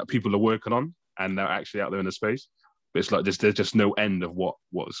I've heard that people are working on, and they're actually out there in the space. But it's like there's just no end of what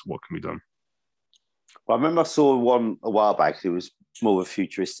can be done. Well, I remember I saw one a while back. It was more of a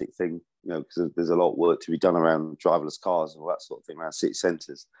futuristic thing, because there's a lot of work to be done around driverless cars and all that sort of thing around city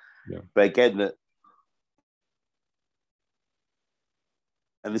centres. Yeah. But again,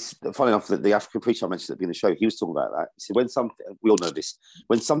 and this, funny enough, the African preacher I mentioned at the beginning of the show, he was talking about that. He said, we all know this,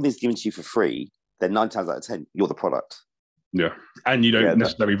 when something's given to you for free, then 9 times out of 10, you're the product. Yeah. And you don't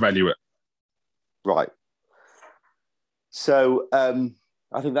necessarily value it. Right. So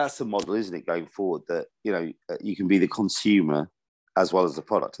I think that's the model, isn't it, going forward, that, you can be the consumer as well as the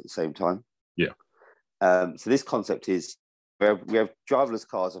product at the same time. Yeah. So this concept is, we have driverless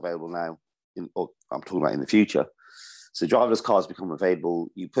cars available now, or I'm talking about in the future. So driverless cars become available.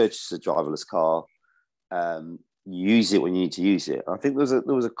 You purchase a driverless car, you use it when you need to use it. I think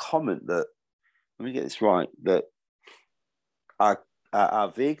there was a comment that, let me get this right, that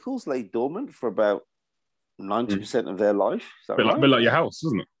our vehicles lay dormant for about 90% of their life. Is that right? Bit like your house,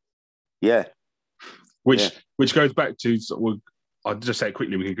 isn't it? Yeah. Which goes back to, I'll just say it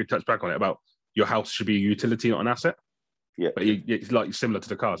quickly, we can touch back on it, about your house should be a utility, not an asset. Yeah. But it's like similar to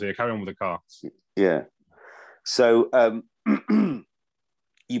the car. So you carry on with the car. Yeah. So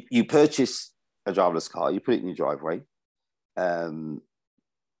you purchase a driverless car, you put it in your driveway,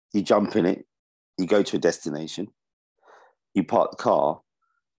 you jump in it, you go to a destination, you park the car,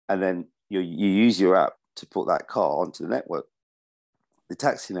 and then you use your app to put that car onto the network, the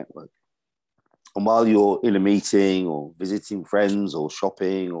taxi network. And while you're in a meeting or visiting friends or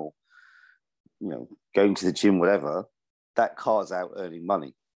shopping or, going to the gym, whatever, that car's out earning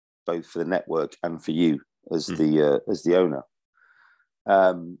money, both for the network and for you as the owner.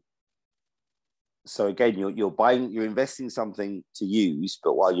 So again, you're investing something to use,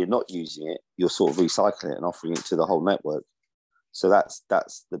 but while you're not using it, you're sort of recycling it and offering it to the whole network. So that's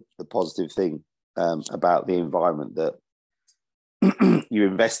the positive thing about the environment, that you're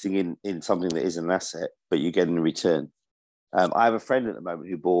investing in something that is an asset, but you're getting a return. I have a friend at the moment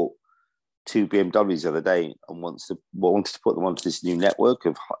who bought 2 BMWs the other day and wanted to put them onto this new network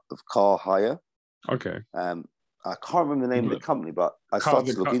of car hire. Okay. I can't remember the name of the company, but I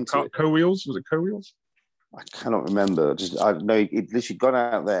started to look into it. Co-Wheels? Was it Co-Wheels? I cannot remember. I know he'd literally gone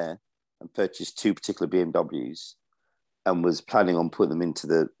out there and purchased 2 particular BMWs and was planning on putting them into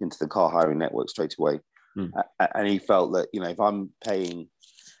the car hiring network straight away. And he felt that, if I'm paying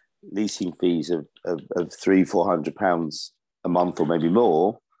leasing fees of £300-400 a month or maybe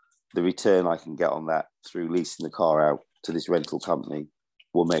more, the return I can get on that through leasing the car out to this rental company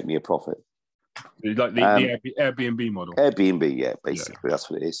will make me a profit. Like the Airbnb model. Airbnb, yeah, basically that's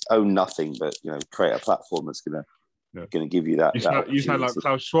what it is. Own nothing, but create a platform that's gonna give you that. You sound like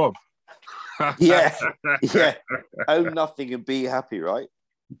Klaus Schwab. yeah. Own nothing and be happy, right?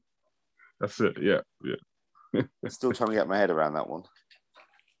 That's it. Yeah. Still trying to get my head around that one.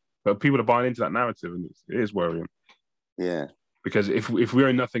 But people are buying into that narrative, and it is worrying. Yeah. Because if we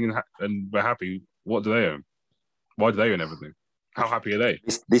own nothing and we're happy, what do they own? Why do they own everything? How happy are they?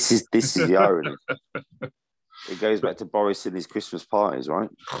 This is the irony. It goes back to Boris and his Christmas parties, right?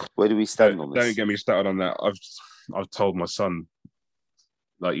 Where do we stand on this? Don't get me started on that. I've told my son,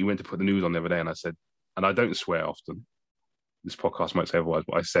 like, he went to put the news on the other day, and I said, and I don't swear often. This podcast might say otherwise,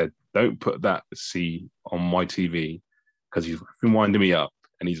 but I said, don't put that C on my TV because he's been winding me up,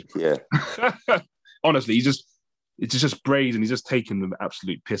 and he's honestly, it's just brazen. He's just taking the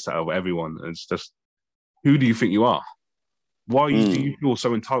absolute piss out of everyone, and it's just, who do you think you are? Why do you feel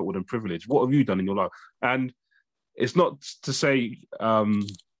so entitled and privileged? What have you done in your life? And it's not to say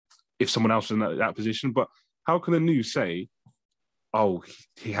if someone else is in that position, but how can the news say, oh,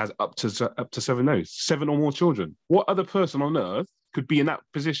 he has up to 7 or more children? What other person on earth could be in that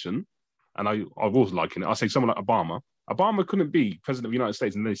position? And I was liking it. I say someone like Obama. Obama couldn't be president of the United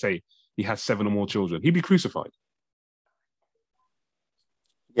States, and they say he has 7 or more children. He'd be crucified.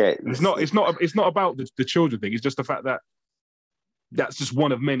 Yeah, it's not about the children thing. It's just the fact that that's just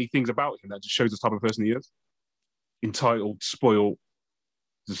one of many things about him that just shows the type of person he is. Entitled, spoiled,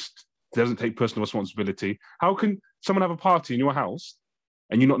 just doesn't take personal responsibility. How can someone have a party in your house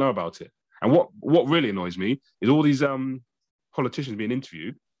and you not know about it? And what really annoys me is all these politicians being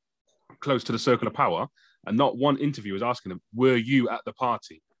interviewed close to the circle of power, and not one interviewer is asking them, were you at the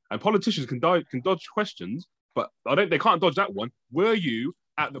party? And politicians can dodge questions, but they can't dodge that one. Were you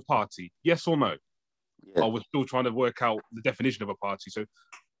at the party? Yes or no? Yeah. We're still trying to work out the definition of a party. So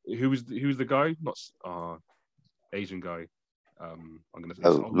who's the guy? Not Asian guy. I'm gonna say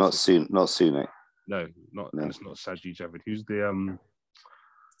not Sunak. No, it's not Sajid Javid. Who's the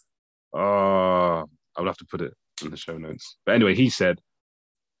I would have to put it in the show notes. But anyway, he said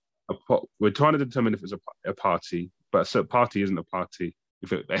we're trying to determine if it's a party, but a party isn't a party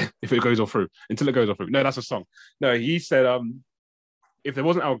if it goes all through, until it goes all through. No, that's a song. No, he said if there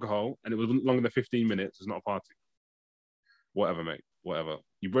wasn't alcohol and it was longer than 15 minutes, it's not a party. Whatever, mate. Whatever.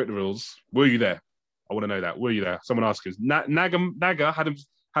 You broke the rules. Were you there? I want to know that. Were you there? Someone asked us. Naga had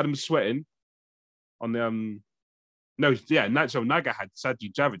him sweating on the So Naga had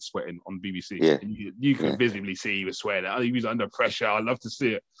Sajid Javid sweating on BBC. Yeah. And you could visibly see he was sweating. He was under pressure. I love to see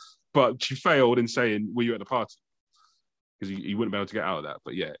it. But she failed in saying, were you at the party? Because he wouldn't be able to get out of that.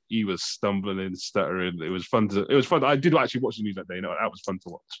 But yeah, he was stumbling and stuttering. It was fun. I did actually watch the news that day. That was fun to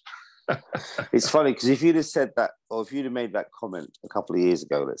watch. It's funny because if you'd have said that, or if you'd have made that comment a couple of years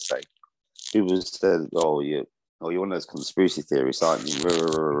ago, let's say, people said, you're one of those conspiracy theorists, aren't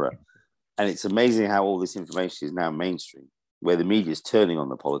you? And it's amazing how all this information is now mainstream, where the media is turning on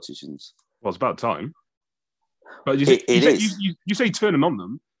the politicians. Well, it's about time. But you say turning on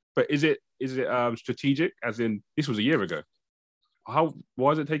them, but is it strategic? As in, this was a year ago.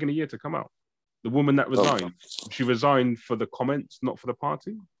 Why is it taking a year to come out? The woman that resigned, she resigned for the comments, not for the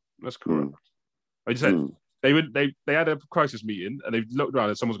party. That's correct. I just said they had a crisis meeting and they looked around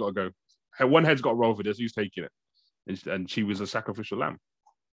and someone's got to go. One head's got to roll for this. Who's taking it? And she was a sacrificial lamb,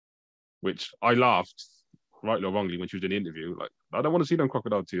 which I laughed, rightly or wrongly, when she was in the interview. Like, I don't want to see them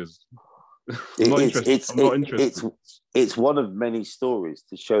crocodile tears. I'm not interested. I'm not interested. It's one of many stories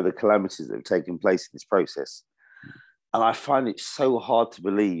to show the calamities that have taken place in this process. And I find it so hard to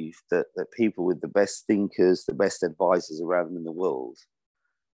believe that people with the best thinkers, the best advisors around them in the world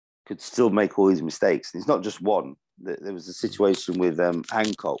could still make all these mistakes. And it's not just one. There was a situation with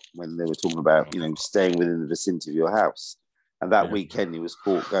Hancock when they were talking about, staying within the vicinity of your house. And that weekend, he was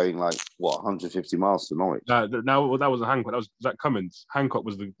caught going 150 miles to Norwich. Now that wasn't Hancock. That was Zach Cummins. Hancock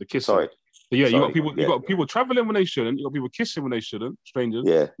was the kisser. Sorry. But yeah, you got people. You got people traveling when they shouldn't. You got people kissing when they shouldn't. Strangers.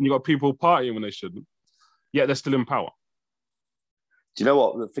 Yeah. And you got people partying when they shouldn't. Yet they're still in power. Do you know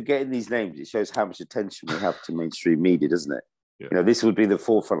what? Forgetting these names, it shows how much attention we have to mainstream media, doesn't it? Yeah. This would be the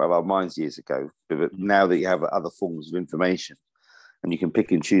forefront of our minds years ago. But now that you have other forms of information and you can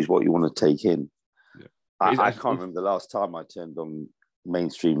pick and choose what you want to take in. Yeah. I can't remember the last time I turned on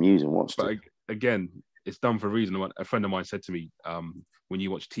mainstream news and watched it. Again, it's done for a reason. A friend of mine said to me, when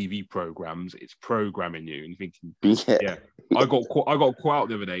you watch TV programs, it's programming you. And you're thinking, yeah. I got caught out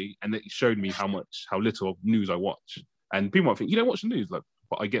the other day and it showed me how little news I watch. And people might think, you don't watch the news.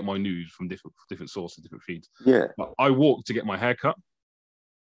 But I get my news from different sources, different feeds. Yeah. But I walked to get my hair cut,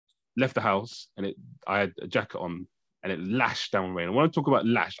 left the house, and I had a jacket on, and it lashed down rain. And when I talk about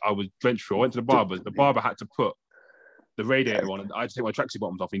lash, I was drenched through. I went to the barber. The barber had to put the radiator on, and I had to take my tracksuit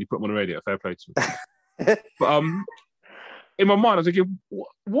bottoms off, and he put them on the radiator. Fair play to him. But in my mind, I was thinking,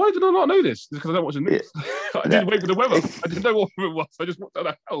 why did I not know this? It's because I don't watch the news. I didn't wait for the weather. I didn't know what it was. I just walked out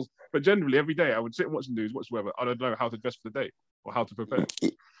of the house. But generally, every day, I would sit and watch the news, watch the weather. I don't know how to dress for the day or how to prepare.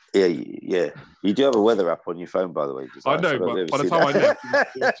 Yeah. You do have a weather app on your phone, by the way. I know, but by the time I knew,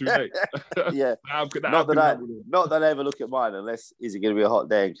 it was too late. Yeah. Not that I ever look at mine unless, is it going to be a hot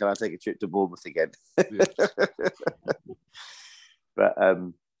day and can I take a trip to Bournemouth again? Yeah. But,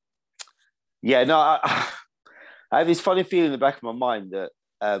 I have this funny feeling in the back of my mind that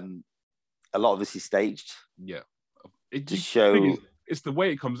a lot of this is staged. Yeah. To show... It's the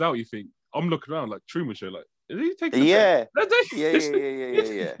way it comes out, you think. I'm looking around like Truman Show, like, is he taking Yeah.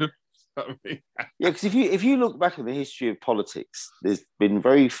 Yeah. Because if you look back at the history of politics, there's been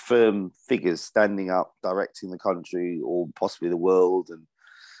very firm figures standing up, directing the country or possibly the world, and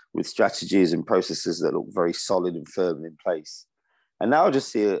with strategies and processes that look very solid and firm and in place. And now I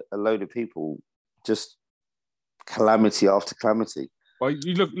just see a load of people just calamity after calamity. Well,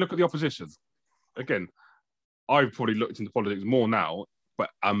 you look at the opposition. Again, I've probably looked into politics more now, but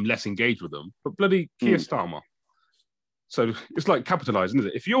I'm less engaged with them. But bloody Keir Starmer. So it's like capitalising, isn't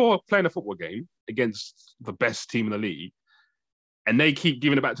it? If you're playing a football game against the best team in the league and they keep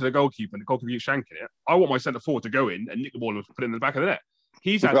giving it back to the goalkeeper and the goalkeeper keeps shanking it, I want my centre forward to go in and nick the ball and put it in the back of the net.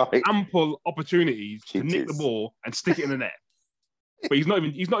 He's had ample opportunities to nick the ball and stick it in the net. But he's not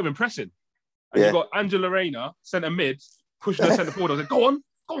even pressing. And you've got Angela Rayner, centre mid, pushing her centre forward. I was like, go on,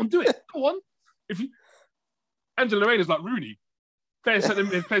 do it. Go on. Angela Rayner's like Rooney, playing centre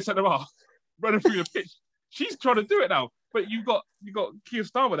mid, playing centre half, running through the pitch. She's trying to do it now. But you got Keir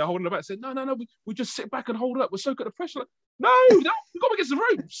Starmer there holding the back, saying, no, we just sit back and hold it up. We're so good at pressure. Like, no, we've got to get the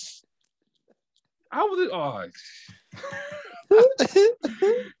ropes. How was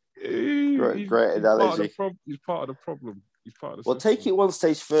it? Great analogy. He's part of the problem. Well, take it one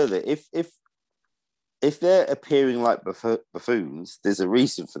stage further. If they're appearing like buffoons, there's a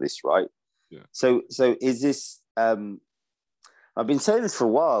reason for this, right? Yeah. So is this? I've been saying this for a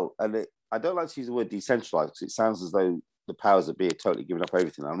while, and I don't like to use the word decentralized because it sounds as though the powers that be are totally giving up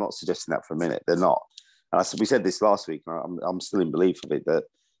everything. I'm not suggesting that for a minute. They're not. And we said this last week. I'm still in belief of it that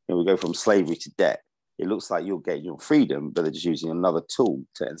we go from slavery to debt. It looks like you're getting your freedom, but they're just using another tool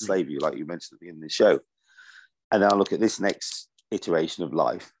to enslave you, like you mentioned at the beginning of the show. And then I look at this next iteration of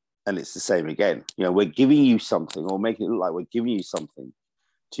life, and it's the same again. We're giving you something, or making it look like we're giving you something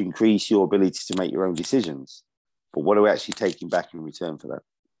to increase your ability to make your own decisions. But what are we actually taking back in return for that?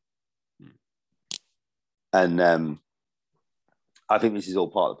 And I think this is all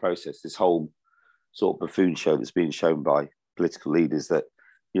part of the process, this whole sort of buffoon show that's being shown by political leaders that,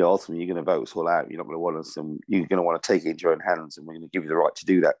 ultimately you're going to vote us all out. You're not going to want us, and you're going to want to take it into your own hands, and we're going to give you the right to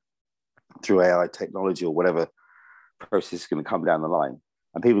do that through AI technology or whatever process is going to come down the line.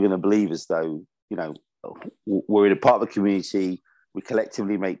 And people are going to believe as though, we're in a part of the community, we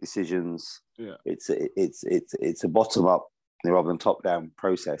collectively make decisions. Yeah. It's a bottom up rather than top down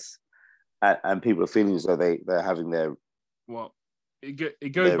process. And people are feeling as though they're having their... Well,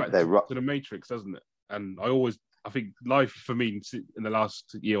 it goes back to the Matrix, doesn't it? And I think life for me in the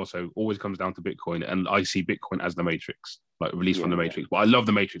last year or so always comes down to Bitcoin, and I see Bitcoin as the Matrix, like released from the Matrix. But I love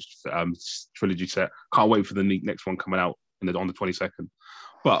the Matrix trilogy set. Can't wait for the next one coming out on the 22nd.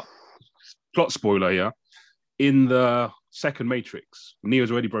 But plot spoiler here, in the second Matrix,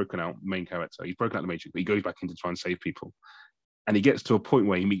 Neo's already broken out, main character. He's broken out the Matrix, but he goes back in to try and save people. And he gets to a point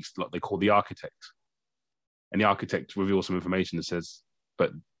where he meets what they call the architect. And the architect reveals some information that says,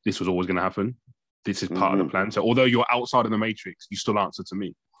 but this was always going to happen. This is part of the plan. So although you're outside of the Matrix, you still answer to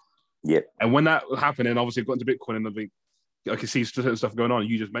me. Yeah. And when that happened, and obviously it got into Bitcoin, and I can see certain stuff going on.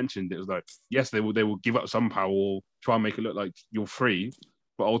 You just mentioned it was like, yes, they will give up some power or try and make it look like you're free,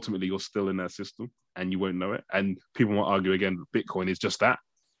 but ultimately you're still in their system and you won't know it. And people might argue again, Bitcoin is just that.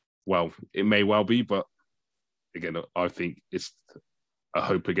 Well, it may well be, but again, I think it's a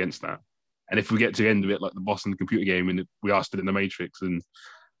hope against that. And if we get to the end of it, like the Boston computer game, and we are still in the Matrix, and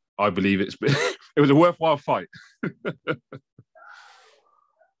I believe it was a worthwhile fight.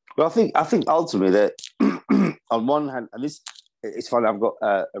 Well, I think ultimately that on one hand, and it's funny, I've got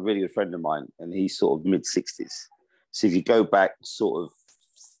a really good friend of mine, and he's sort of mid-60s. So if you go back sort of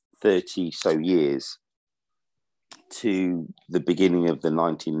 30 so years to the beginning of the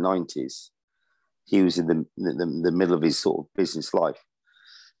 1990s, he was in the middle of his sort of business life.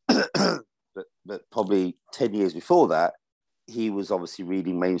 but probably 10 years before that, he was obviously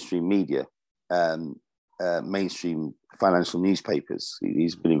reading mainstream media, mainstream financial newspapers.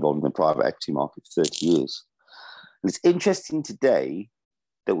 He's been involved in the private equity market for 30 years. And it's interesting today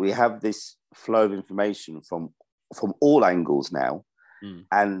that we have this flow of information from all angles now,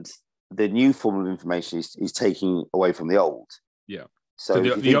 and the new form of information is taking away from the old. Yeah. So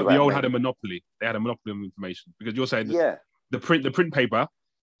the old had a monopoly. They had a monopoly of information, because you're saying the print paper,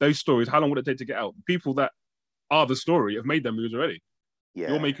 those stories, how long would it take to get out? People that are the story have made their moves already.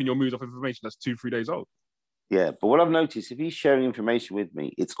 Yeah. You're making your moves off information that's 2-3 days old. Yeah, but what I've noticed, if he's sharing information with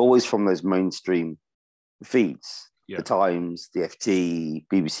me, it's always from those mainstream feeds, the Times, the FT,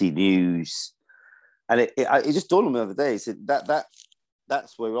 BBC News, and it just dawned on me the other day. I said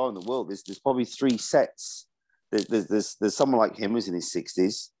that's where we are in the world. There's probably 3 sets. There's someone like him who's in his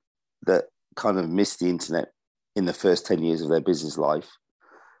 60s that kind of missed the internet in the first 10 years of their business life,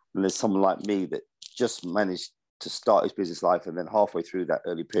 and there's someone like me that just managed to start his business life, and then halfway through that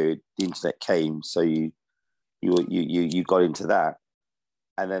early period, the internet came. So you got into that,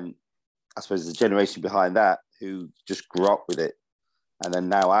 and then I suppose the generation behind that who just grew up with it, and then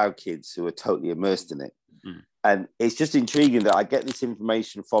now our kids who are totally immersed in it. And it's just intriguing that I get this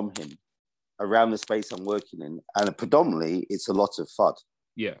information from him around the space I'm working in, and predominantly it's a lot of FUD.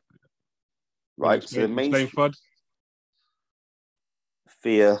 Yeah. Right. So the main FUD: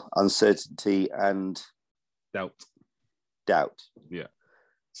 fear, uncertainty, and doubt. Yeah.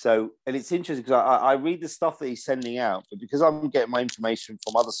 So, and it's interesting because I read the stuff that he's sending out, but because I'm getting my information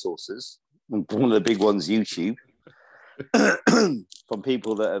from other sources, one of the big ones, YouTube, from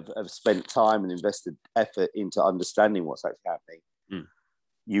people that have spent time and invested effort into understanding what's actually happening,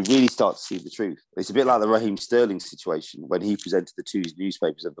 you really start to see the truth. It's a bit like the Raheem Sterling situation when he presented the 2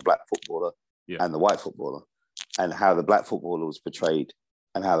 newspapers of the black footballer and the white footballer, and how the black footballer was portrayed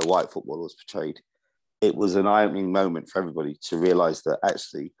and how the white footballer was portrayed. It was an eye-opening moment for everybody to realize that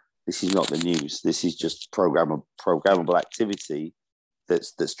actually this is not the news. This is just programmable activity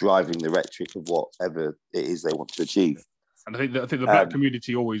that's driving the rhetoric of whatever it is they want to achieve. And I think the black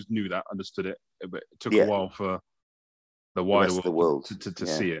community always knew that, understood it, but it took a while for the wider world to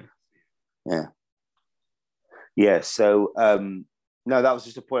see it. Yeah. Yeah. So no, that was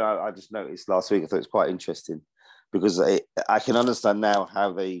just a point I just noticed last week. I thought it was quite interesting, because I can understand now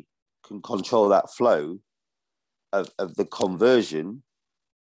how they can control that flow of the conversion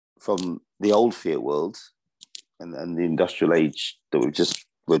from the old fiat world and the industrial age that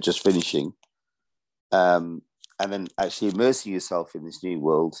we're just finishing, and then actually immersing yourself in this new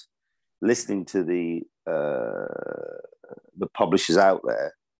world, listening to the publishers out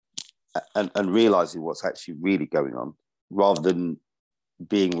there, and realizing what's actually really going on, rather than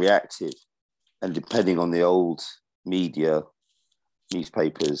being reactive and depending on the old media,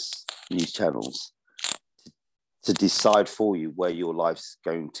 newspapers, news channels to decide for you where your life's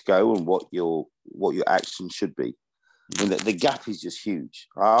going to go and what your action should be. I mean, the gap is just huge.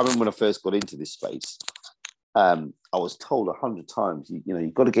 I remember when I first got into this space, I was told 100 times,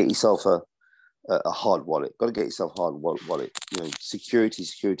 you've got to get yourself a hard wallet. Got to get yourself a hard wallet. Security.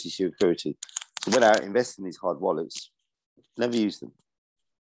 So I went out, invested in these hard wallets, never used them.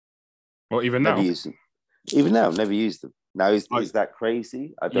 Well, even never now? Used them. Even now, never used them. Now, is that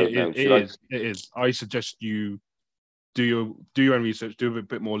crazy? I don't know. It is. I suggest you do your own research, do a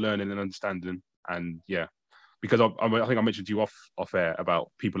bit more learning and understanding, and because I think I mentioned to you off air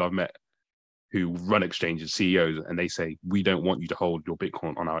about people I've met who run exchanges, CEOs, and they say, we don't want you to hold your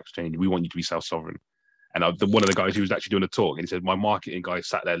Bitcoin on our exchange. We want you to be self-sovereign. And one of the guys who was actually doing a talk, and he said, my marketing guy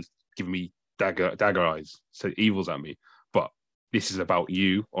sat there giving me dagger eyes, so evils at me. But this is about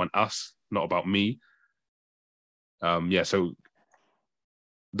you and us, not about me. So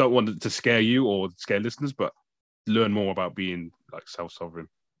don't want it to scare you or scare listeners, but learn more about being like self-sovereign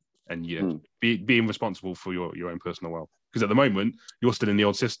and being responsible for your own personal wealth. Because at the moment, you're still in the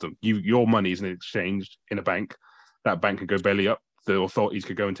old system. Your money is exchanged in a bank. That bank could go belly up. The authorities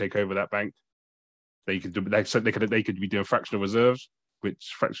could go and take over that bank. They could be doing fractional reserves,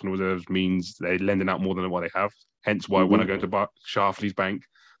 which fractional reserves means they're lending out more than what they have. Hence why when I go to Shaftesbury's bank,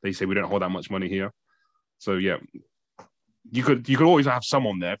 they say we don't hold that much money here. So yeah, you could always have some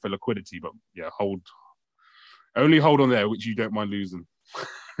on there for liquidity, but yeah, only hold on there which you don't mind losing.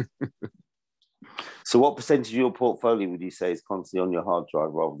 So what percentage of your portfolio would you say is constantly on your hard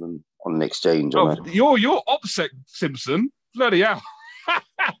drive rather than on an exchange? You're OPSEC, Simpson. Bloody hell.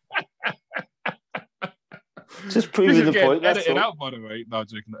 Just proving the point. That's edited out, by the way. No, I'm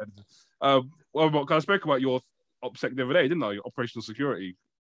joking. I spoke about your OPSEC the other day, didn't I? Your operational security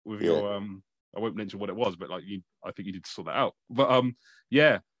with your I won't mention what it was, but I think you need to sort that out. But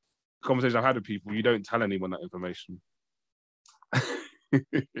conversations I've had with people, you don't tell anyone that information.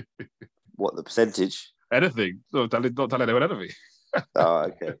 What, the percentage? Anything. Not tell anyone anything.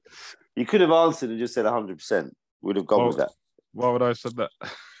 Oh, okay. You could have answered and just said 100%. We'd have gone with that. Why would I have said that?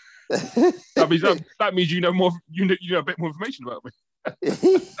 that means you know more. You know a bit more information about me.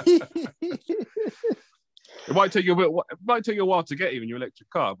 It might take you a while to get even your electric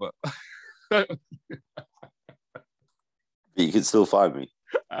car, but you can still find me.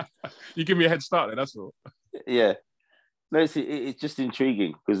 You give me a head start there. That's all. Yeah. No, it's just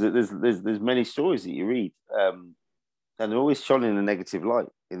intriguing because there's many stories that you read, and they're always shone in a negative light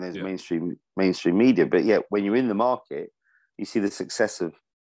in those mainstream media. But yet, when you're in the market, you see the success of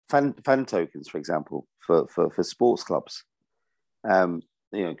fan tokens, for example, for sports clubs,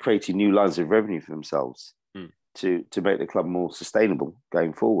 creating new lines of revenue for themselves to make the club more sustainable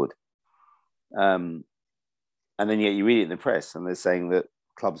going forward. And then yet you read it in the press, and they're saying that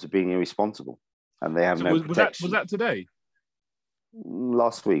clubs are being irresponsible and they have no protection. Was that today?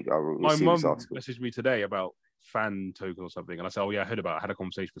 Last week, my mum messaged me today about fan token or something, and I said, "Oh yeah, I had a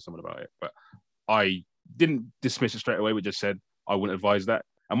conversation with someone about it," but I didn't dismiss it straight away. We just said I wouldn't advise that.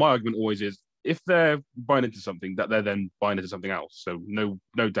 And my argument always is, if they're buying into something, that they're then buying into something else. So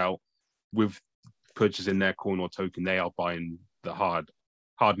no doubt, with purchasing their coin or token, they are buying the hard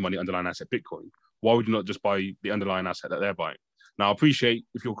money underlying asset Bitcoin. Why would you not just buy the underlying asset that they're buying? Now, I appreciate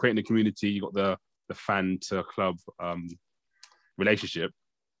if you're creating a community, you got the fan to club relationship.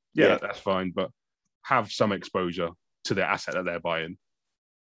 Yeah, that's fine, but have some exposure to the asset that they're buying,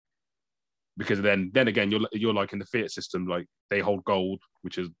 because then again, you're like in the fiat system, like they hold gold,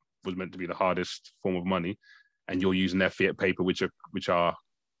 which was meant to be the hardest form of money, and you're using their fiat paper, which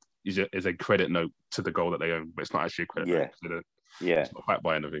is a credit note to the gold that they own, but it's not actually a credit note. It's not backed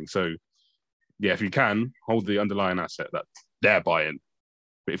by anything. So yeah, if you can hold the underlying asset that they're buying,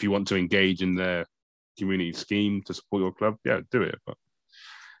 but if you want to engage in their community scheme to support your club, do it, but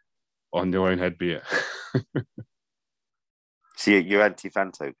on your own head be it. So you're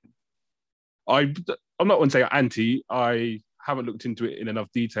anti-fan token? I'm not going to say anti. I haven't looked into it in enough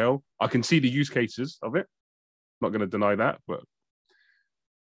detail. I can see the use cases of it. I'm not going to deny that, but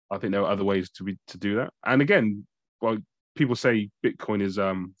I think there are other ways to do that. And again, well, people say Bitcoin is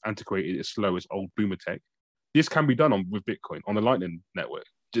antiquated, it's slow, it's old boomer tech. This can be done with Bitcoin on the Lightning Network.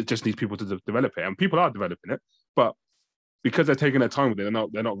 Just needs people to develop it, and people are developing it. But because they're taking their time with it,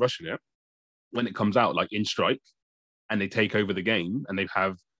 they're not rushing it. When it comes out, like in Strike, and they take over the game, and they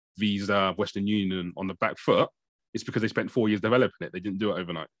have Visa, Western Union on the back foot, it's because they spent 4 years developing it. They didn't do it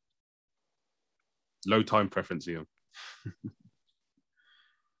overnight. Low time preference here.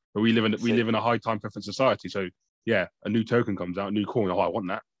 But we live in a high time preference society. So yeah, a new token comes out, a new coin. Oh, I want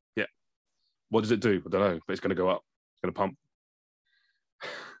that. Yeah. What does it do? I don't know, but it's going to go up. It's going to pump.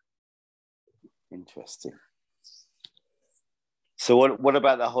 Interesting. So what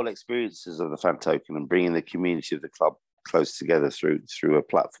about the whole experiences of the fan token and bringing the community of the club close together through a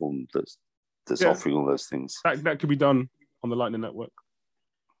platform that's offering all those things? That could be done on the Lightning Network.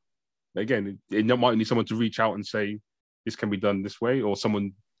 Again, it might need someone to reach out and say this can be done this way, or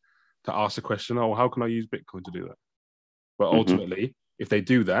someone to ask the question, oh, how can I use Bitcoin to do that? But ultimately, if they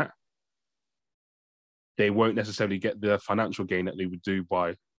do that, they won't necessarily get the financial gain that they would do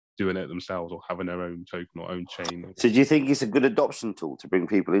by doing it themselves or having their own token or own chain. So do you think it's a good adoption tool to bring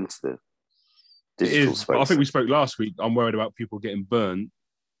people into the digital space? I think we spoke last week. I'm worried about people getting burned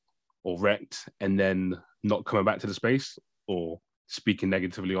or wrecked and then not coming back to the space or speaking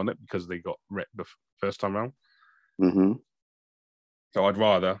negatively on it because they got wrecked the first time around. So I'd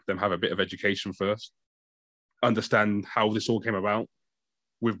rather them have a bit of education first, understand how this all came about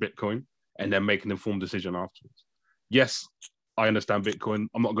with Bitcoin, and then make an informed decision afterwards. Yes, I understand Bitcoin.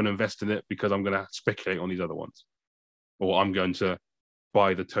 I'm not going to invest in it because I'm going to speculate on these other ones, or I'm going to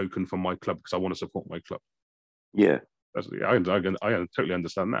buy the token from my club because I want to support my club. Yeah. I totally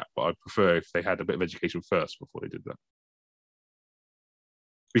understand that, but I prefer if they had a bit of education first before they did that.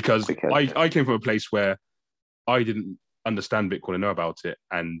 Because I came from a place where I didn't understand Bitcoin and know about it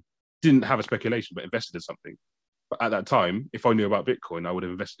and didn't have a speculation, but invested in something. But at that time, if I knew about Bitcoin, I would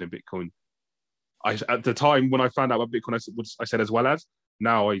have invested in Bitcoin. At the time when I found out about Bitcoin, I said as well as.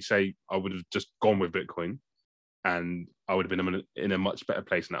 Now I say I would have just gone with Bitcoin and I would have been in a much better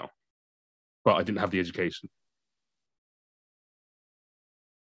place now. But I didn't have the education.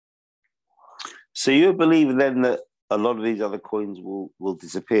 So you believe then that a lot of these other coins will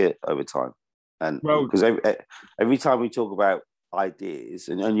disappear over time? And because every time we talk about ideas,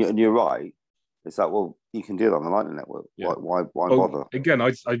 and you're right, it's like, well, you can do that on the Lightning Network. Yeah. Why bother? Again,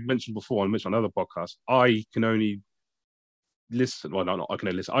 I mentioned before, I mentioned on other podcasts, I can only listen. Well, no, I can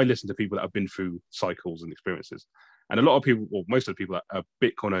only listen. I listen to people that have been through cycles and experiences. And a lot of people, or most of the people that are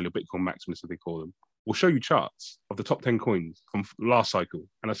Bitcoin only, Bitcoin maximalists, as they call them, will show you charts of the top 10 coins from last cycle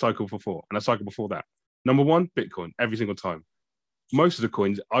and a cycle before and a cycle before that. Number one, Bitcoin, every single time. Most of the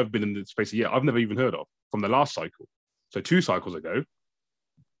coins I've been in the space of a year, I've never even heard of from the last cycle. So 2 cycles ago,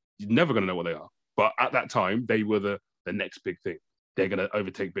 you're never going to know what they are. But at that time, they were the next big thing. They're going to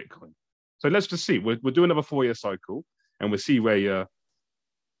overtake Bitcoin. So let's just see. We're doing another 4-year cycle, and we'll see where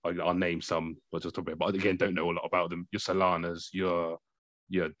I'll name some, but again, don't know a lot about them. Your Solanas, your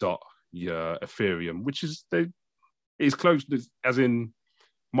DOT, your Ethereum, which is it's close as in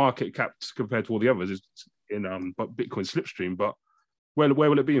market cap compared to all the others. Is in but Bitcoin slipstream. But where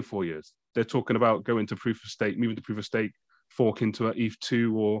will it be in 4 years? They're talking about going to proof of stake, moving to proof of stake, fork into an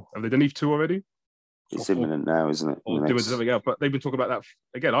ETH2, or have they done ETH2 already? It's imminent now, isn't it? Or doing something else. But they've been talking about that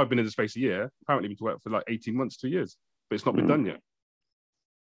again. I've been in the space a year. Apparently, been talking about it for like 18 months, 2 years, but it's not been done yet.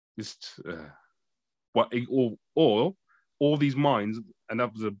 It's all these mines, and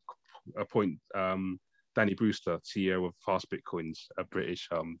that was a point. Danny Brewster, CEO of Fast Bitcoins, a British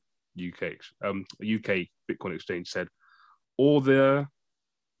UK Bitcoin exchange, said all the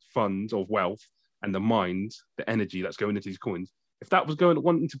funds of wealth and the mines, the energy that's going into these coins, if that was going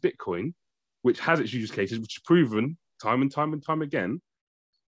into Bitcoin, which has its use cases, which is proven time and time again,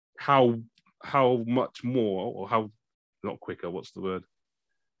 how much more, or how not quicker, what's the word?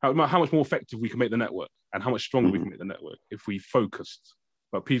 How much more effective we can make the network, and how much stronger we can make the network if we focused.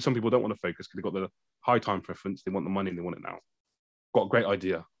 But some people don't want to focus because they've got the high time preference. They want the money and they want it now. Got a great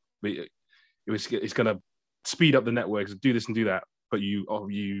idea. It's going to speed up the networks, do this and do that. But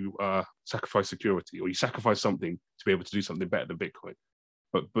you sacrifice security, or you sacrifice something to be able to do something better than Bitcoin.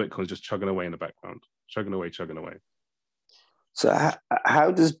 But Bitcoin's just chugging away in the background, chugging away. So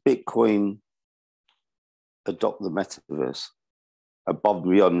how does Bitcoin adopt the metaverse above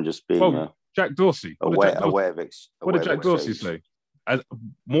and beyond just being Jack Dorsey? What did Jack Dorsey say? As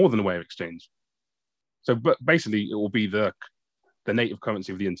more than a way of exchange. So, but basically, it will be the native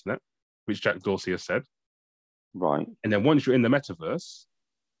currency of the internet, which Jack Dorsey has said. Right. And then once you're in the metaverse,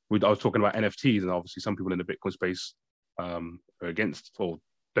 I was talking about NFTs, and obviously some people in the Bitcoin space are against or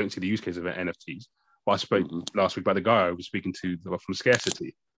don't see the use case of NFTs. But I spoke last week about the guy I was speaking to from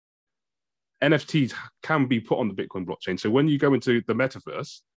Scarcity. NFTs can be put on the Bitcoin blockchain. So when you go into the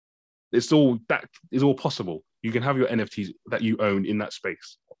metaverse, that is all possible. You can have your NFTs that you own in that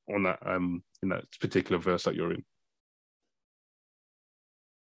space, on that in that particular verse that you're in.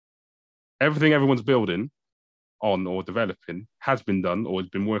 Everything everyone's building on or developing has been done, or has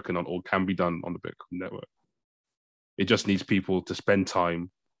been working on, or can be done on the Bitcoin network. It just needs people to spend time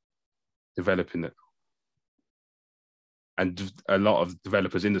developing it. And a lot of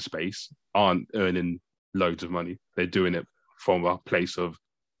developers in the space aren't earning loads of money. They're doing it from a place of,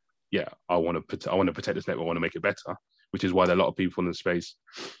 I want to protect this network, I want to make it better, which is why there are a lot of people in the space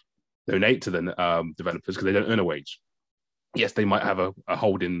donate to the developers, because they don't earn a wage. Yes, they might have a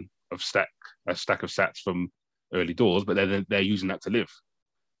holding of a stack of sats from early doors, but they're using that to live.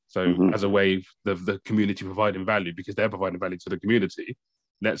 So as a way of the community providing value, because they're providing value to the community,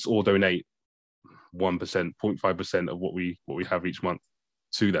 let's all donate 1%, 0.5% of what we have each month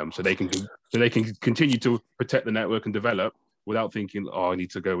to them, so they can continue to protect the network and develop without thinking, I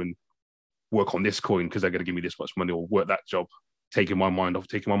need to go and work on this coin because they're going to give me this much money, or work that job, taking my mind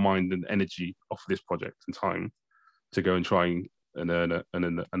and energy off this project and time to go and try and earn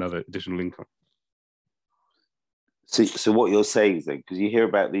another additional income. So what you're saying is, because you hear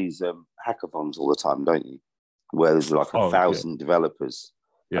about these hackathons all the time, don't you? where there's like 1,000 yeah. developers,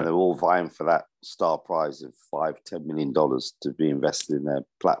 and they're all vying for that star prize of $5-10 million to be invested in their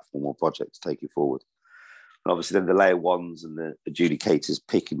platform or project to take it forward. And obviously, then the layer ones and the adjudicators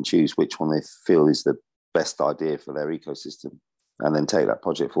pick and choose which one they feel is the best idea for their ecosystem, and then take that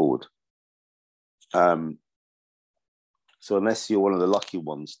project forward. So unless you're one of the lucky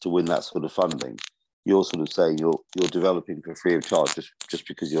ones to win that sort of funding, you're sort of saying you're developing for free of charge just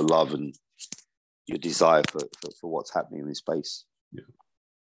because your love and your desire for what's happening in this space. Yeah.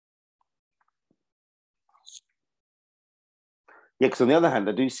 Yeah, because on the other hand,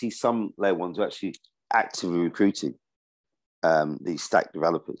 I do see some layer ones who are actually actively recruiting these stack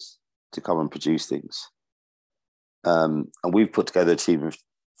developers to come and produce things. And we've put together a team of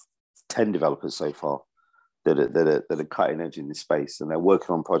 10 developers so far that are cutting edge in this space, and they're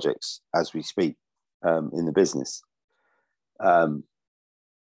working on projects as we speak in the business. But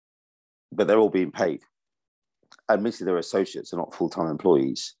they're all being paid. Admittedly, they're associates, they're not full-time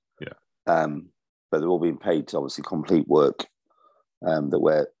employees. Yeah. But they're all being paid to obviously complete work that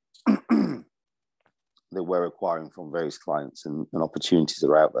we're that we're acquiring from various clients and opportunities that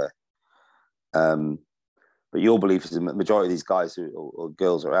are out there. But your belief is the majority of these guys or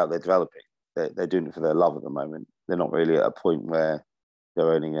girls are out there developing. They're doing it for their love at the moment. They're not really at a point where they're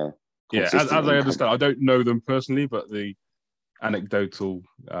earning a as I understand. I don't know them personally, but the anecdotal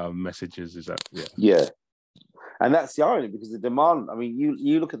messages is that yeah. And that's the irony, because the demand, I mean,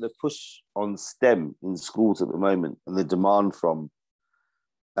 you look at the push on STEM in schools at the moment, and the demand from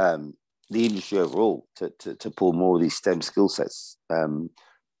the industry overall to pull more of these STEM skill sets.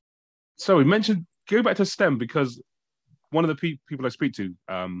 So we mentioned, go back to STEM, because one of the people I speak to,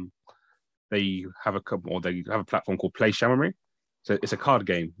 they have a platform called Play Shamaroo. So it's a card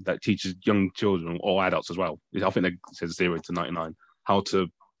game that teaches young children or adults as well. I think it says 0 to 99 how the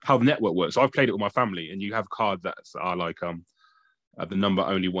network works. So I've played it with my family, and you have cards that are like the number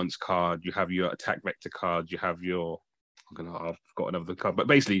only once card. You have your attack vector card. You have your I've got another card, but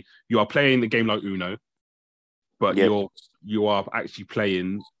basically you are playing the game like Uno, but you are actually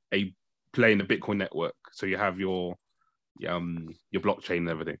playing the Bitcoin network. So you have your blockchain and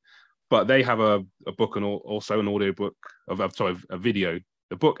everything. But they have a book and also an audio book a video,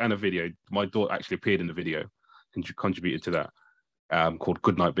 a book and a video. My daughter actually appeared in the video and contributed to that, called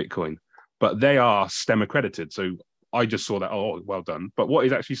Goodnight Bitcoin. But they are STEM accredited. So I just saw that, well done. But what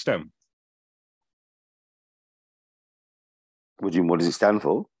is actually STEM? What does it stand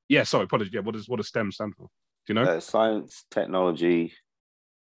for? Yeah, sorry, apologies. Yeah, what does STEM stand for? Do you know? Science, technology,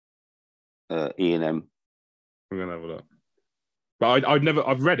 E&M. I'm gonna have a look. But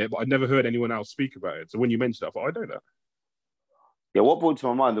I've read it, but I'd never heard anyone else speak about it. So when you mentioned it, I thought, I know that. Yeah, what brought to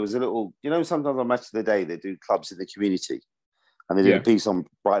my mind, there was a little, sometimes on Match of the Day, they do clubs in the community, and they did a piece on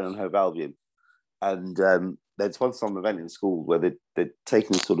Brighton and Hove Albion. And there's some event in school where they're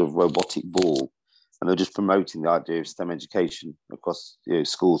taking a sort of robotic ball, and they're just promoting the idea of STEM education across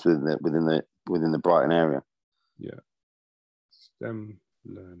schools within the Brighton area. Yeah. STEM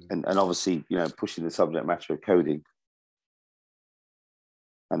learning. And obviously, pushing the subject matter of coding.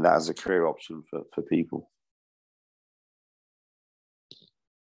 And that as a career option for people.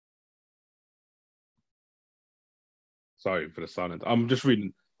 Sorry for the silence. I'm just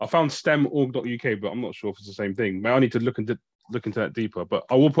reading. I found stem.org.uk, but I'm not sure if it's the same thing. I need to look into that deeper. But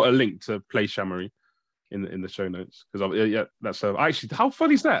I will put a link to Play Shamaroo in the show notes, because that's actually, how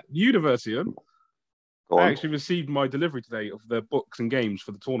funny is that? University. I actually received my delivery today of the books and games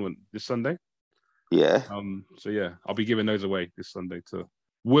for the tournament this Sunday. Yeah. So yeah, I'll be giving those away this Sunday to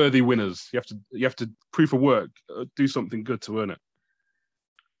worthy winners. You have to proof of work, do something good to earn it.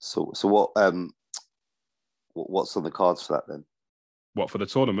 So what's on the cards for that then? What, for the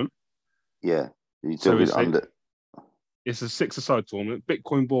tournament? Yeah. It's a 6-a-side tournament,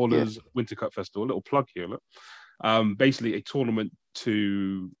 Bitcoin Ballers Winter Cup Festival. A little plug here, look. Basically a tournament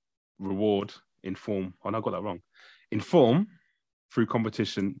to reward, inform. Oh, no, I got that wrong. Inform through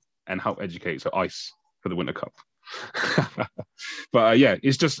competition and help educate. So ICE for the Winter Cup. But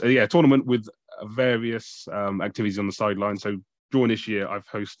it's just a tournament with various activities on the sideline. So during this year, I've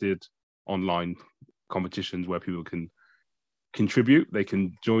hosted online competitions where people can contribute. They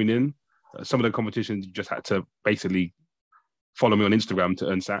can join in. Some of the competitions you just had to basically follow me on Instagram to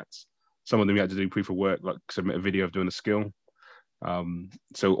earn sats. Some of them you had to do proof of work, like submit a video of doing a skill.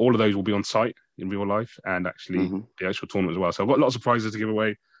 So all of those will be on site in real life, and actually the actual tournament as well. So I've got lots of prizes to give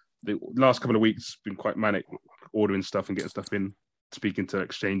away. The last couple of weeks been quite manic, ordering stuff and getting stuff in, speaking to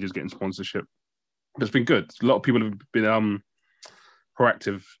exchanges, getting sponsorship. But it's been good. A lot of people have been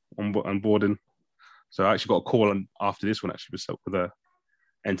proactive on boarding. So I actually got a call after this one, actually, with an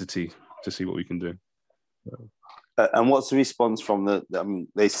entity to see what we can do. And what's the response from I mean,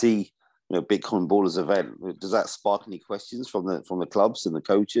 they see Bitcoin Ballers event. Does that spark any questions from the clubs and the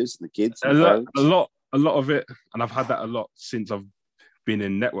coaches and the kids? And a lot of it, and I've had that a lot since I've been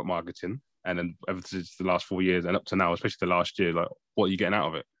in network marketing, and then ever since the last 4 years and up to now, especially the last year. Like, what are you getting out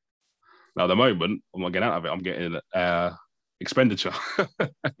of it? Now, at the moment, I'm not getting out of it. I'm getting expenditure.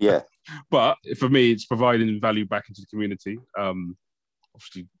 Yeah. But for me, it's providing value back into the community.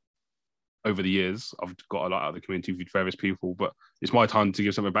 Obviously, over the years, I've got a lot out of the community with various people, but it's my time to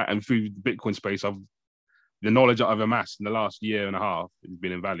give something back. And through the Bitcoin space, the knowledge that I've amassed in the last year and a half has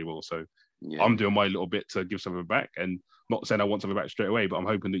been invaluable. So I'm doing my little bit to give something back, and not saying I want something back straight away, but I'm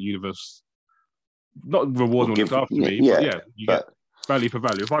hoping that the universe not rewards or looks after me, but you get value for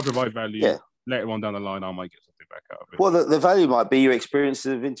value. If I provide value later on down the line, I might get something back out of it. Well, the value might be your experience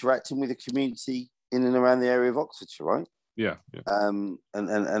of interacting with the community in and around the area of Oxfordshire, right? Yeah. And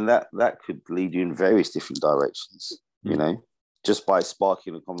that could lead you in various different directions, just by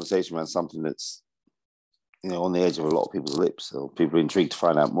sparking a conversation around something that's, on the edge of a lot of people's lips, or people are intrigued to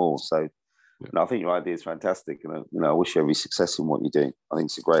find out more. So, I think your idea is fantastic, and I wish you every success in what you're doing. I think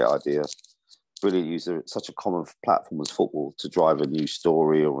it's a great idea. Brilliant use of such a common platform as football to drive a new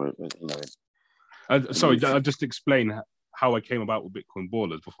story, or sorry, I'll just explain how I came about with Bitcoin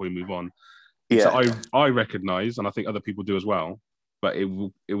Ballers before we move on. Yeah, so I recognise, and I think other people do as well, but it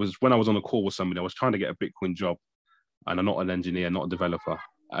was when I was on a call with somebody. I was trying to get a Bitcoin job, and I'm not an engineer, not a developer.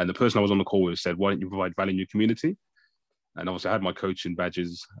 And the person I was on the call with said, "Why don't you provide value in your community?" And obviously, I had my coaching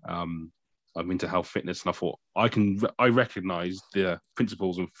badges. I'm into health, fitness, and I thought I recognise the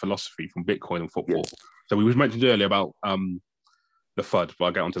principles and philosophy from Bitcoin and football. Yeah. So we mentioned earlier about the FUD, but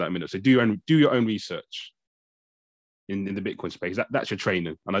I'll get onto that in a minute. So do your own research in the Bitcoin space. That's your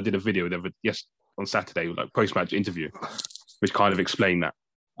training. And I did a video on Saturday, like post-match interview, which kind of explained that.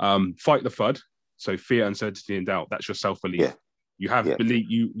 Fight the FUD. So fear, uncertainty, and doubt. That's your self-belief. Yeah. You have belief.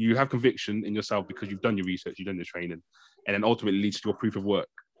 You have conviction in yourself because you've done your research, you've done your training, and then ultimately leads to your proof of work.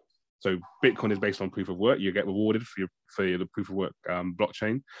 So Bitcoin is based on proof of work. You get rewarded for the proof of work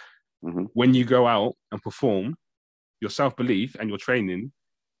blockchain. Mm-hmm. When you go out and perform, your self-belief and your training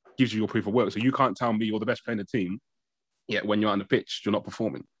gives you your proof of work. So you can't tell me you're the best player in the team, yet when you're on the pitch, you're not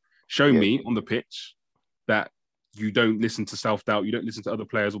performing. Show me on the pitch that you don't listen to self-doubt, you don't listen to other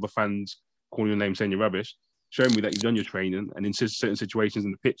players or the fans calling your name saying you're rubbish. Show me that you've done your training, and in certain situations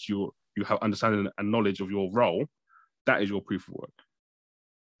in the pitch, you have understanding and knowledge of your role. That is your proof of work.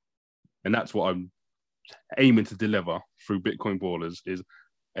 And that's what I'm aiming to deliver through Bitcoin Ballers is,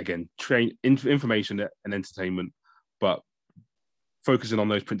 again, information and entertainment, but focusing on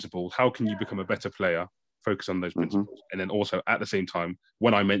those principles. How can you become a better player? Focus on those principles. And then also at the same time,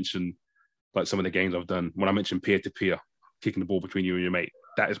 when I mention like some of the games I've done, when I mention peer-to-peer, kicking the ball between you and your mate,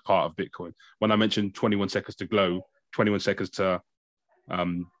 that is part of Bitcoin. When I mention 21 seconds to glow, 21 seconds to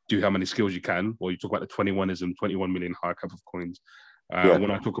do how many skills you can, or you talk about the 21ism, 21 million high cap of coins.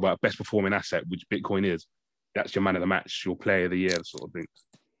 When I talk about best performing asset, which Bitcoin is, that's your man of the match, your player of the year sort of thing.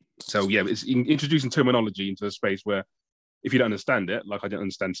 So yeah, it's introducing terminology into a space where if you don't understand it, like I didn't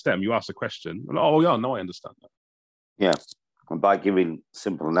understand STEM, you ask a question, and I understand that. Yeah, and by giving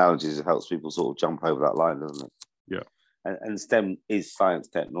simple analogies, it helps people sort of jump over that line, doesn't it? Yeah. And STEM is science,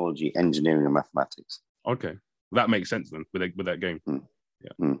 technology, engineering, and mathematics. Okay, that makes sense then with that game.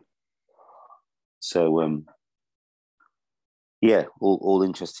 Yeah. So all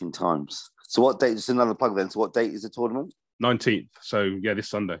interesting times. So what date? Just another plug then. So what date is the tournament? 19th. So yeah, this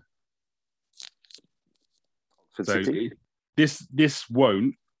Sunday. So this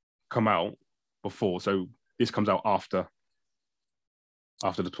won't come out before. So this comes out after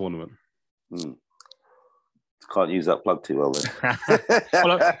the tournament. Can't use that plug too well then.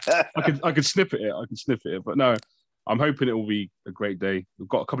 Well, I could snippet it. But no, I'm hoping it will be a great day. We've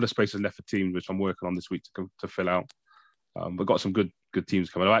got a couple of spaces left for teams, which I'm working on this week to fill out. We've got some good teams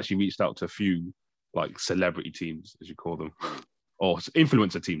coming. I've actually reached out to a few like celebrity teams, as you call them, or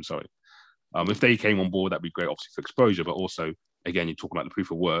influencer teams. Sorry, if they came on board, that'd be great, obviously for exposure. But also, again, you're talking about the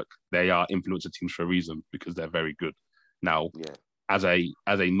proof of work. They are influencer teams for a reason because they're very good. Now, as a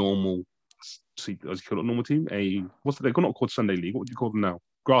normal, as you call it, normal team, they're not called Sunday League. What would you call them now?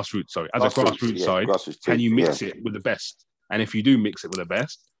 Grassroots. Sorry, as a grassroots side, can you mix it with the best? And if you do mix it with the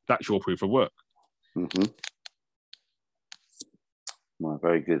best, that's your proof of work. Mm-hmm. Well,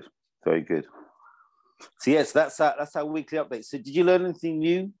 very good. Very good. So yes, that's our weekly update. So did you learn anything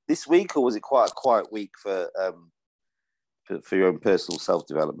new this week, or was it quite a quiet week for your own personal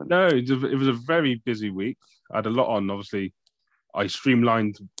self-development? No, it was a very busy week. I had a lot on. Obviously, I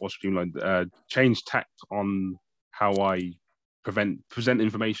changed tact on how I present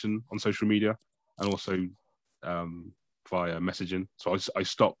information on social media. and also via messaging. So I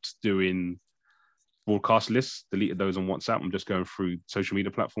stopped doing broadcast lists, deleted those on WhatsApp. I'm just going through social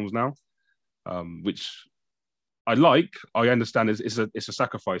media platforms now, which I like. I understand it's a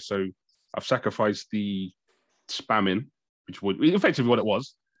sacrifice. So I've sacrificed the spamming, which would effectively what it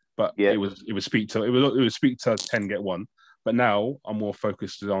was, but it was speak to 10 get one. But now I'm more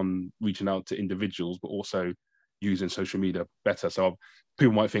focused on reaching out to individuals, but also using social media better. So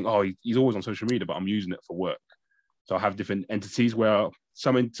people might think, oh, he's always on social media, but I'm using it for work. So I have different entities where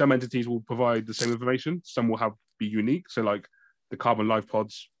some entities will provide the same information, some will be unique. So like the Carbon Live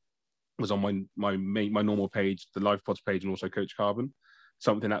Pods was on my normal page, the Live Pods page, and also Coach Carbon.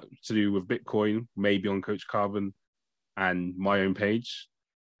 Something that to do with Bitcoin, maybe on Coach Carbon and my own page,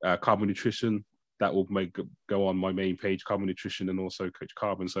 Carbon Nutrition, that will go on my main page, Carbon Nutrition, and also Coach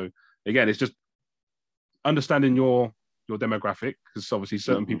Carbon. So again, it's just understanding your demographic, because obviously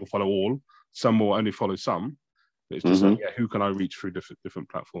certain people follow all, some will only follow some. But it's just like, who can I reach through different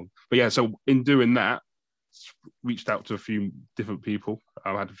platforms? But yeah, so in doing that, reached out to a few different people.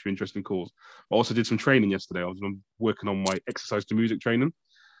 I had a few interesting calls. I also did some training yesterday. I was working on my exercise to music training.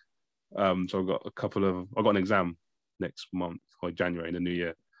 So I got an exam next month, or January in the new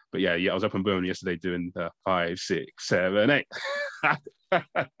year. But yeah, I was up in Birmingham yesterday doing 5, 6, 7, 8,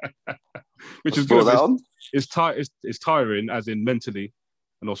 which is good. It's tiring, as in mentally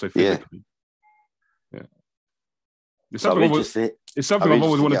and also physically. Yeah. It's something I've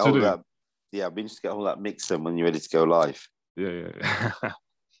always wanted to do. Yeah, I've been just get all that mixer when you're ready to go live. Yeah.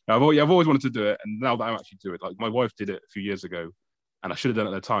 I've always wanted to do it, and now that I actually do it, like my wife did it a few years ago, and I should have done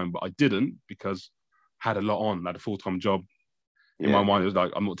it at the time, but I didn't because I had a lot on. I had a full-time job. In my mind, it was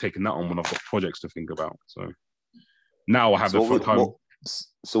like, I'm not taking that on when I've got projects to think about. So now I have the full time.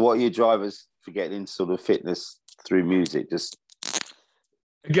 So what are your drivers for getting into sort of fitness through music? Just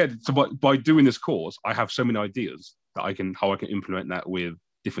again, so by doing this course, I have so many ideas that how I can implement that with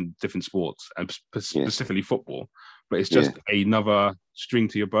different sports, and specifically football. But it's just another string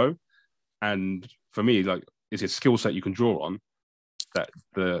to your bow. And for me, like, it's a skill set you can draw on, that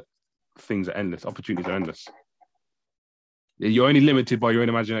the things are endless, opportunities are endless. You're only limited by your own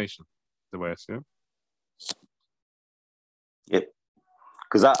imagination, the way I see it. Yep.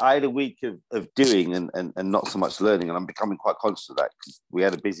 Because I had a week of doing and not so much learning, and I'm becoming quite conscious of that. We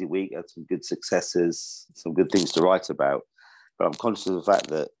had a busy week, had some good successes, some good things to write about, but I'm conscious of the fact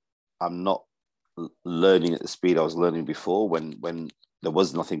that I'm not learning at the speed I was learning before, when there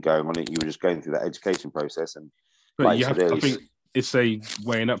was nothing going on. You were just going through that education process. And but I think it's a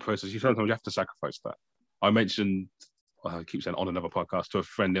weighing up process. Sometimes you have to sacrifice that. I mentioned, I keep saying on another podcast, to a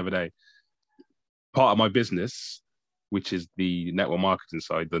friend the other day, part of my business, which is the network marketing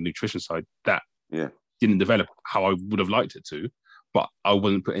side, the nutrition side, that didn't develop how I would have liked it to, but I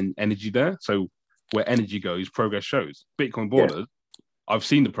wasn't putting energy there. So where energy goes, progress shows. Bitcoin Borders, I've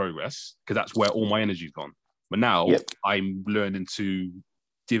seen the progress because that's where all my energy's gone. But now I'm learning to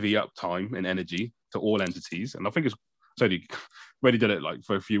divvy up time and energy to all entities. And I think it's already did it like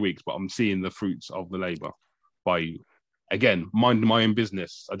for a few weeks, but I'm seeing the fruits of the labor by, again, minding my own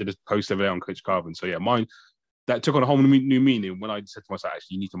business. I did a post every day on Coach Carbon. So yeah, that took on a whole new meaning when I said to myself,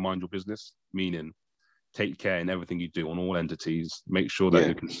 actually, you need to mind your business, meaning take care in everything you do on all entities. Make sure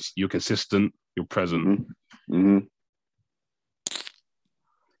that you're consistent, you're present.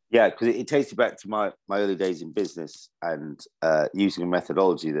 Yeah, because it takes you back to my early days in business, and using a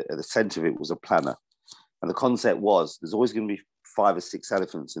methodology that at the center of it was a planner. And the concept was there's always going to be 5 or 6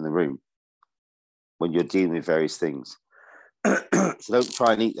 elephants in the room when you're dealing with various things. So don't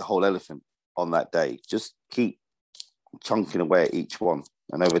try and eat the whole elephant on that day. Just keep chunking away at each one.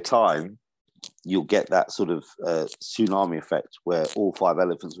 And over time, you'll get that sort of tsunami effect where all 5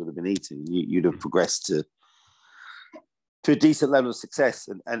 elephants would have been eaten. You'd have progressed to a decent level of success.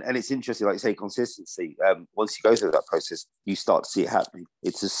 And it's interesting, like you say, consistency. Once you go through that process, you start to see it happening.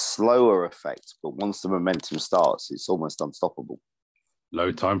 It's a slower effect, but once the momentum starts, it's almost unstoppable.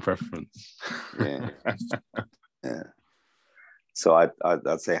 Low time preference. Yeah. So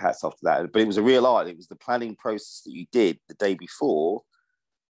I'd say hats off to that. But it was a real art. It was the planning process that you did the day before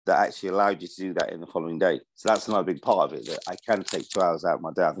that actually allowed you to do that in the following day. So that's another big part of it, that I can take 2 hours out of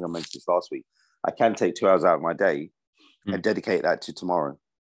my day. I think I mentioned this last week. I can take 2 hours out of my day and dedicate that to tomorrow.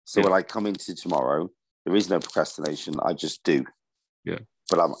 So when I come into tomorrow, there is no procrastination. I just do. Yeah.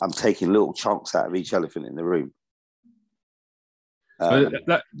 But I'm taking little chunks out of each elephant in the room.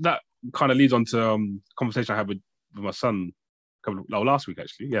 That kind of leads on to conversation I had with my son last week,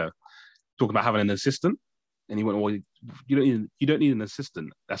 actually. Yeah, talking about having an assistant, and he went, "Well, you don't need an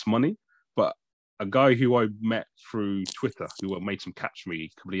assistant. That's money." But a guy who I met through Twitter, who made some caps for me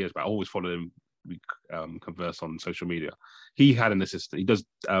a couple of years back, I always followed him converse on social media. He had an assistant. He does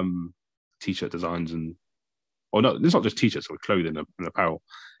t-shirt designs or no, it's not just t-shirts, but clothing and apparel.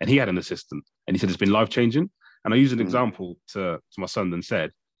 And he had an assistant, and he said it's been life-changing. And I used an example to my son and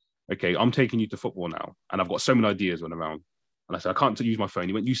said, okay, I'm taking you to football now, and I've got so many ideas running around. And I said, I can't use my phone.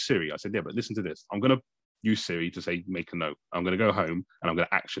 He went, use Siri. I said, yeah, but listen to this. I'm going to use Siri to say, make a note. I'm going to go home, and I'm going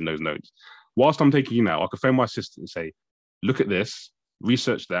to action those notes. Whilst I'm taking you now, I could phone my assistant and say, look at this,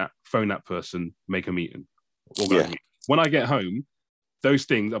 research that, phone that person, make a meeting. When I get home, those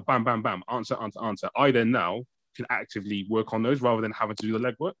things are bam, bam, bam, answer. I then now can actively work on those rather than having to do the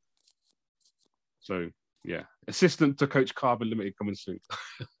legwork. So, yeah. Assistant to Coach Carbon Limited coming soon.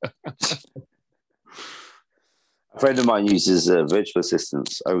 A friend of mine uses virtual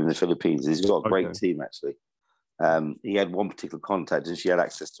assistants over in the Philippines. He's got a great team, actually. He had one particular contact and she had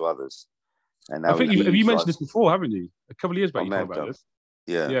access to others. And now I think have you mentioned this before, haven't you? A couple of years back, you talked about this.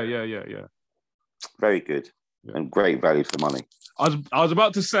 Yeah. Very good and great value for money. I was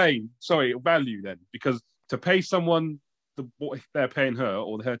about to say, sorry, value then, because to pay someone what they're paying her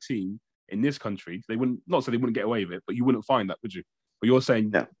or her team in this country, they wouldn't, not so they wouldn't get away with it, but you wouldn't find that, would you? But you're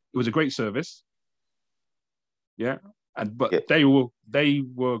saying it was a great service. Yeah. But they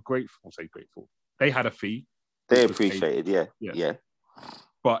were grateful. I'll say grateful. They had a fee. They appreciated, yeah.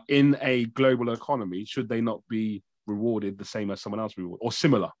 But in a global economy, should they not be rewarded the same as someone else rewarded or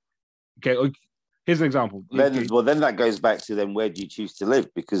similar? Okay, here's an example. Then that goes back to then where do you choose to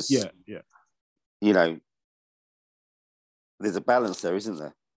live? Because you know, there's a balance there, isn't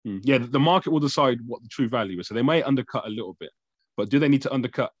there? Yeah, the market will decide what the true value is. So they may undercut a little bit, but do they need to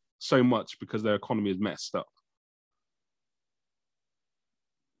undercut so much because their economy is messed up?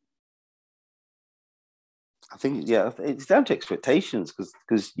 I think, it's down to expectations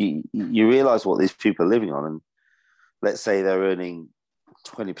because you realise what these people are living on, and let's say they're earning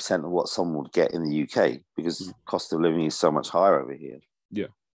 20% of what someone would get in the UK because cost of living is so much higher over here. Yeah.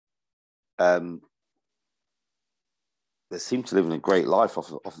 They seem to live in a great life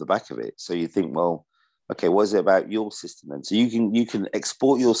off the back of it. So you think, well, okay, what is it about your system then? So you can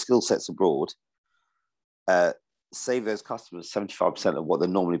export your skill sets abroad, save those customers 75% of what they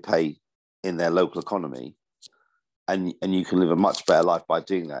normally pay in their local economy, and you can live a much better life by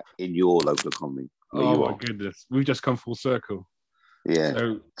doing that in your local economy. Oh my goodness, we've just come full circle. Yeah.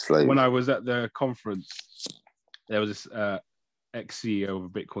 So when I was at the conference, there was this ex-CEO of a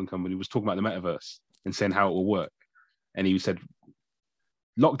Bitcoin company who was talking about the metaverse and saying how it will work. And he said,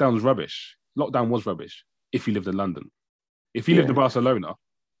 lockdown was rubbish. Lockdown was rubbish if you lived in London. If you lived in Barcelona,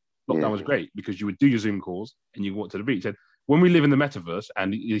 lockdown was great because you would do your Zoom calls and you walk to the beach. He said, when we live in the metaverse,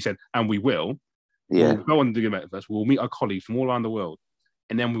 and he said, and we will, we'll go on to the metaverse, we'll meet our colleagues from all around the world,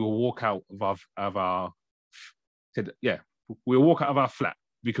 and then we will walk out of our we'll walk out of our flat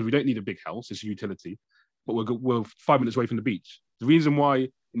because we don't need a big house, it's a utility, but we're 5 minutes away from the beach. The reason why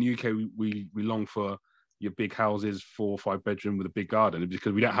in the UK we long for your big houses, 4 or 5 bedroom with a big garden, is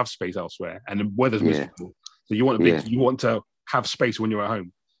because we don't have space elsewhere and the weather's miserable. So you want you want to have space when you're at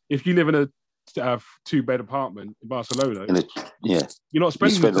home. If you live in a 2-bed apartment in Barcelona, you're not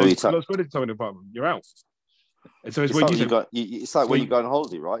spending time in the apartment. You're out. And so it's when it's like when you go on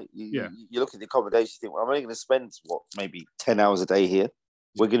holiday, right? You look at the accommodation, you think, well, I'm only going to spend maybe 10 hours a day here.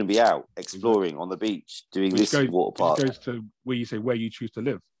 We're going to be out exploring on the beach, doing water park. It goes to where you say where you choose to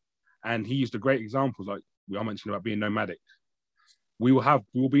live. And he used a great example, like I mentioned about being nomadic. We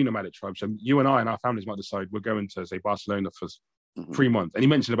will be nomadic tribes. So you and I and our families might decide we're going to, say, Barcelona for 3 months. And he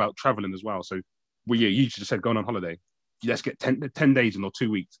mentioned about traveling as well. So you just said going on holiday. Let's get 10 days in or 2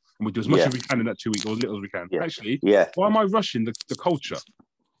 weeks. And we do as much as we can in that 2 weeks or as little as we can. Actually, why am I rushing the culture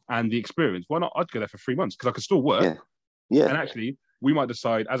and the experience? Why not? I'd go there for 3 months because I could still work. And actually, we might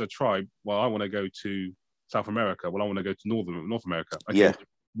decide as a tribe, well, I want to go to South America. Well, I want to go to North America. Okay.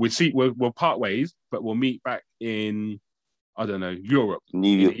 We'll part ways, but we'll meet back in, I don't know, Europe.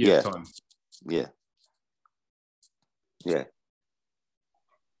 New York, time. Yeah.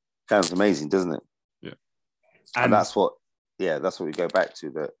 Sounds amazing, doesn't it? Yeah. And that's what we go back to,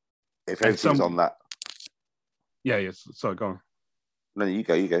 that if everything's on that. Yeah. Sorry, go on. No, you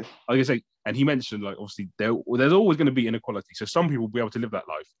go. I was going to say, and he mentioned, like, obviously, there's always going to be inequality. So some people will be able to live that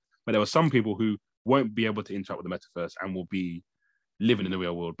life, but there are some people who won't be able to interact with the metaverse and will be living in the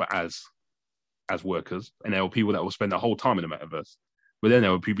real world, but as workers. And there are people that will spend their whole time in the metaverse. But then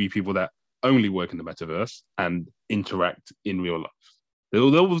there will be people that only work in the metaverse and interact in real life. There's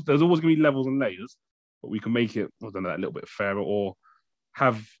always going to be levels and layers, but we can make it, I don't know, a little bit fairer, or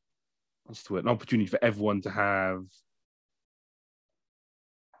have an opportunity for everyone to have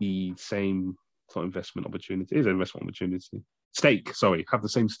the same sort of investment opportunity. Is an investment opportunity. Have the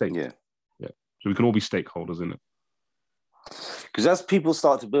same stake. Yeah. So we can all be stakeholders in it. Because as people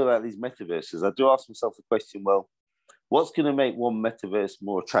start to build out these metaverses, I do ask myself the question, well, what's going to make one metaverse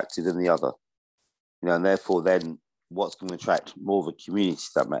more attractive than the other? And therefore then what's going to attract more of a community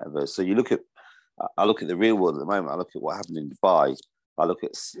to that metaverse? So I look at the real world at the moment. I look at what happened in Dubai. I look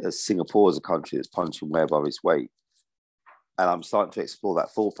at Singapore as a country that's punching way above its weight. And I'm starting to explore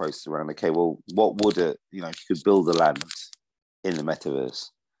that thought process around, okay, well, what would if you could build a land in the metaverse?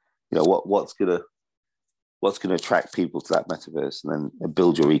 What's going to attract people to that metaverse, and then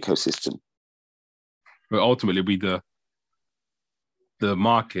build your ecosystem? But ultimately, be the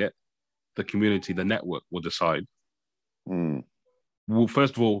market, the community, the network will decide. Well,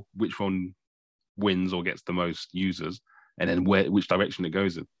 first of all, which one wins or gets the most users, and then which direction it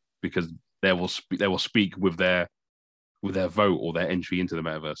goes in, because they will speak with their vote or their entry into the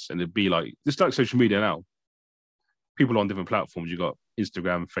metaverse, and it'd be like just like social media now. People on different platforms. You got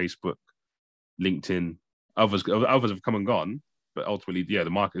Instagram, Facebook, LinkedIn. Others have come and gone, but ultimately, the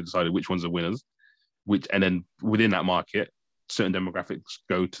market decided which ones are winners. And then within that market, certain demographics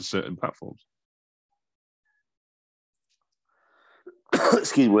go to certain platforms.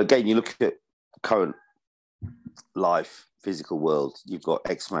 Excuse me. Again, you look at current life, physical world. You've got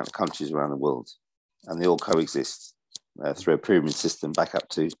X amount of countries around the world, and they all coexist through a pyramid system back up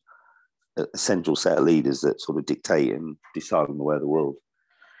to a central set of leaders that sort of dictate and decide on the way of the world.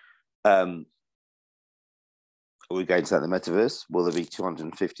 Are we going to the metaverse? Will there be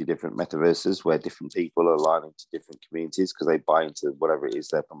 250 different metaverses where different people are aligning to different communities because they buy into whatever it is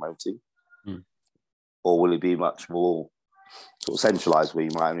they're promoting? Or will it be much more sort of centralized where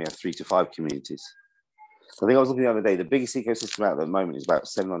you might only have 3 to 5 communities? I think I was looking the other day, the biggest ecosystem out there at the moment is about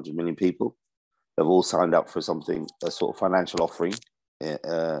 700 million people. They've all signed up for something, a sort of financial offering in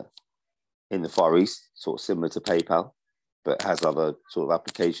the Far East, sort of similar to PayPal, but has other sort of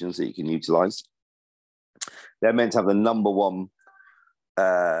applications that you can utilize. They're meant to have the number one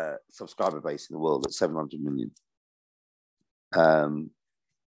subscriber base in the world at 700 million. I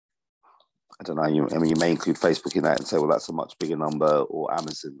don't know, you may include Facebook in that and say, well, that's a much bigger number, or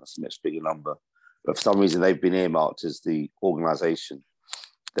Amazon, that's a much bigger number. But for some reason, they've been earmarked as the organization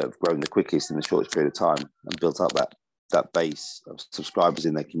that have grown the quickest in the shortest period of time and built up that base of subscribers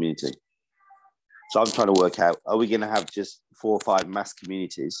in their community. So I'm trying to work out, are we going to have just 4 or 5 mass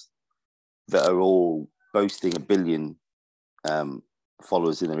communities that are all boasting 1 billion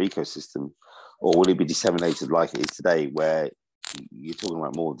followers in their ecosystem? Or will it be disseminated like it is today, where you're talking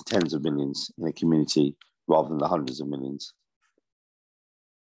about more of the tens of millions in a community rather than the hundreds of millions?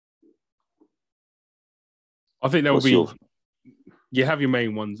 I think there will be, you have your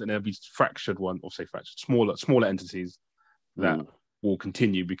main ones, and there'll be fractured smaller entities that will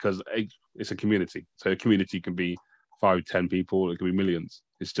continue, because it's a community. So a community can be 5, 10 people, it can be millions.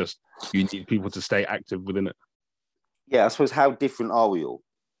 It's just, you need people to stay active within it. Yeah, I suppose, how different are we all?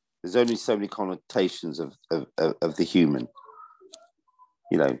 There's only so many connotations of the human,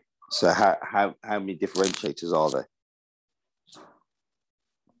 so how many differentiators are there?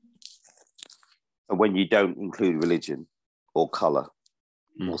 And when you don't include religion or color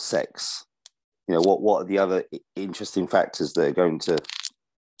or sex, what are the other interesting factors that are going to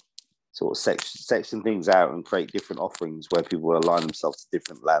sort of section things out and create different offerings where people will align themselves to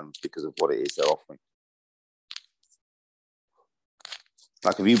different lands because of what it is they're offering?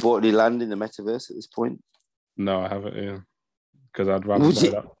 Like, have you bought any land in the metaverse at this point? No, I haven't. Yeah, because I'd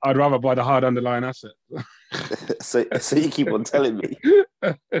rather buy the hard underlying asset. so you keep on telling me.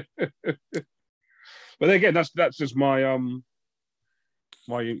 But again, that's just my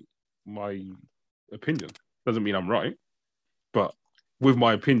my opinion. Doesn't mean I'm right, but with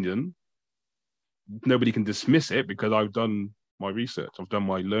my opinion, nobody can dismiss it because I've done my research. I've done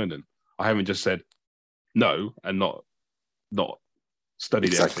my learning. I haven't just said no and not studied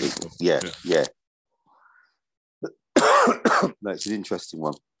exactly. Everything. Yeah. No, it's an interesting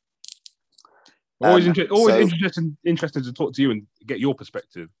one. Always interested to talk to you and get your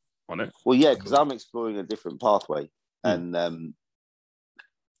perspective on it. Well, yeah, because I'm exploring a different pathway, and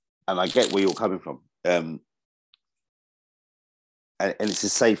I get where you're coming from, and it's a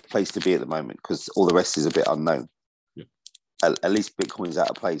safe place to be at the moment because all the rest is a bit unknown. Yeah. At least Bitcoin's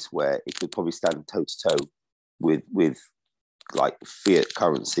at a place where it could probably stand toe to toe with like fiat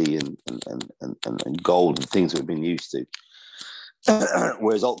currency and gold and things that we've been used to.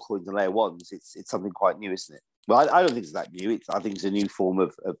 Whereas altcoins and layer ones, it's something quite new, isn't it? Well, I don't think it's that new. I think it's a new form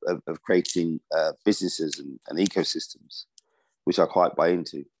of creating businesses and ecosystems, which I quite buy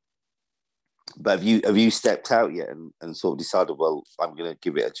into. But have you stepped out yet and sort of decided, I'm going to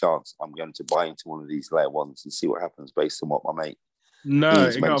give it a chance. I'm going to buy into one of these layer ones and see what happens based on what my mate No, Ian's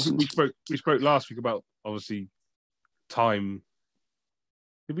I think mentioned. we spoke last week about obviously time.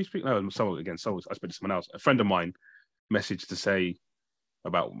 Did we speak? No, someone again. Someone I spoke to someone else. A friend of mine messaged to say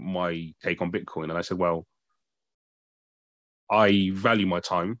about my take on Bitcoin, and I said, well, I value my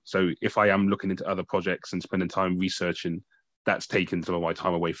time. So if I am looking into other projects and spending time researching, that's taken some of my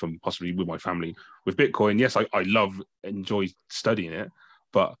time away from possibly with my family. With Bitcoin, yes, I enjoy studying it,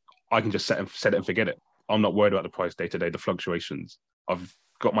 but I can just set it and forget it. I'm not worried about the price day to day, the fluctuations. I've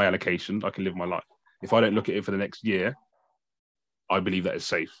got my allocation. I can live my life. If I don't look at it for the next year, I believe that is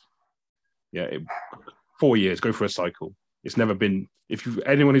safe. Yeah, 4 years, go for a cycle. It's never been. If you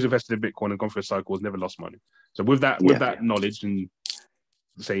anyone who's invested in Bitcoin and gone for a cycle has never lost money. So with that knowledge, and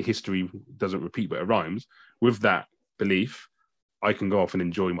say history doesn't repeat but it rhymes, with that belief, I can go off and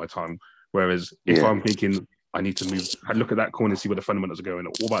enjoy my time. Whereas if I'm thinking I need to move, I look at that coin and see where the fundamentals are going.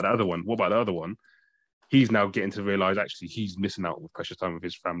 What about the other one? What about the other one? He's now getting to realize actually he's missing out with precious time with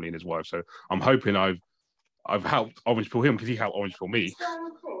his family and his wife. So I'm hoping I've helped Orange Pill him because he helped Orange Pill me.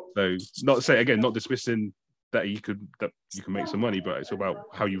 So not dismissing that you can make some money, but it's about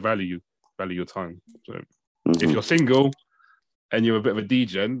how you value your time. So if you're single and you're a bit of a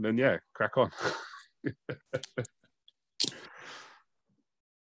degen, then yeah, crack on.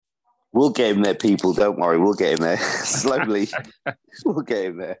 We'll get him there, people. Don't worry. We'll get him there. Slowly. We'll get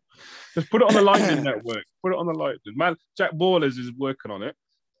him there. Just put it on the Lightning Network. Put it on the Lightning. Man, Jack Ballers is working on it.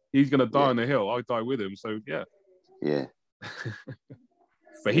 He's going to die on the hill. I'll die with him. So, yeah. Yeah.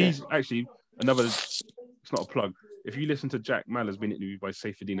 But he's actually another... It's not a plug. If you listen to Jack Maller's been interviewed by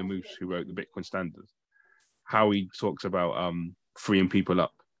Saifedean Ammous, who wrote the Bitcoin Standards, how he talks about freeing people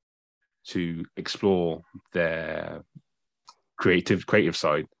up to explore their creative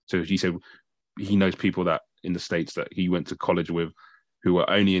side. So he said he knows people that in the States that he went to college with who are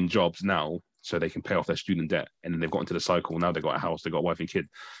only in jobs now so they can pay off their student debt, and then they've got into the cycle. Now they've got a house, they've got a wife and kid.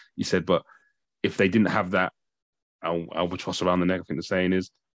 He said, but if they didn't have that albatross around the neck, I think the saying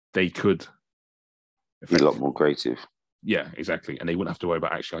is, they could be a lot more creative. Yeah, exactly. And they wouldn't have to worry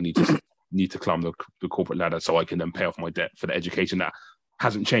about, actually, I need to climb the corporate ladder so I can then pay off my debt for the education that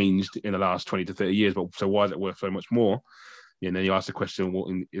hasn't changed in the last 20 to 30 years. But so why is it worth so much more? And then you ask the question, what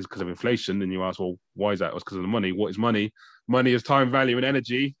is because of inflation? And you ask, well, why is that? It's because of the money. What is money? Money is time, value, and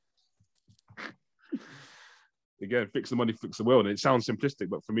energy. Again, fix the money, fix the world. And it sounds simplistic,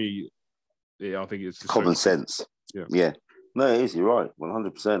 but for me, I think it's common sense. Yeah. No, it is. You're right.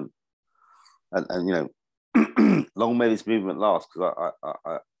 100%. And you know, long may this movement last, because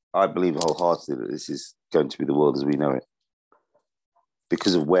I believe wholeheartedly that this is going to be the world as we know it,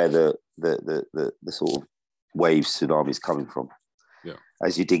 because of where the sort of wave tsunami is coming from. Yeah.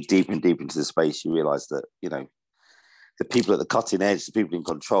 As you dig deeper and deeper into the space, you realise that, you know, the people at the cutting edge, the people in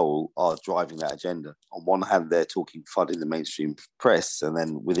control, are driving that agenda. On one hand, they're talking FUD in the mainstream press, and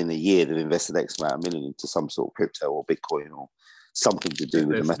then within a year, they've invested X amount of million into some sort of crypto or Bitcoin or something to do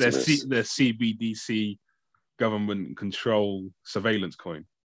with the metaverse. The CBDC government control surveillance coin.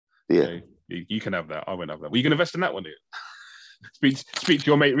 Yeah. Okay? You can have that. I won't have that. Well, you can invest in that one, here. Speak to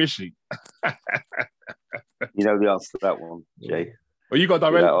your mate Rishi. You know the answer to that one, Jay. Well, you got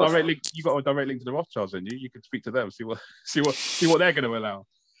a direct link. You got a direct link to the Rothschilds, and you can speak to them, see what they're going to allow.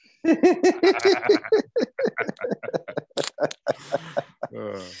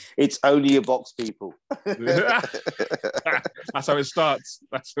 It's only a box, people. That's how it starts.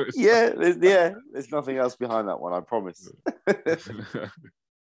 Yeah, there's nothing else behind that one, I promise.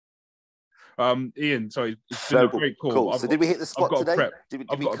 Ian, sorry, it's been a great call. Cool. So did we hit the spot today?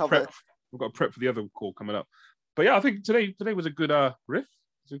 I've got a prep for the other call coming up. But yeah, I think today was a good riff.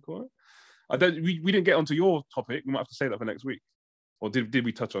 We didn't get onto your topic. We might have to say that for next week. Or did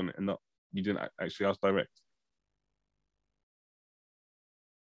we touch on it and not? You didn't actually ask direct.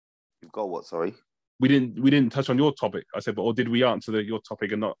 You've got what? Sorry. We didn't touch on your topic. I said, or did we answer your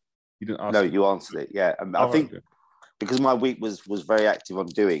topic and not? You didn't ask. No, you answered it. Yeah, I think because my week was very active on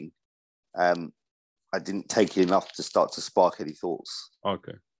doing. I didn't take it enough to start to spark any thoughts.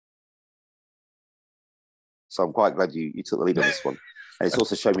 Okay. So I'm quite glad you took the lead on this one. And it's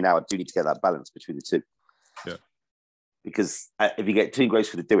also shown me now I do need to get that balance between the two. Yeah. Because if you get too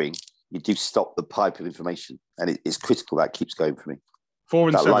engrossed with the doing, you do stop the pipe of information. And it's critical that keeps going for me. 4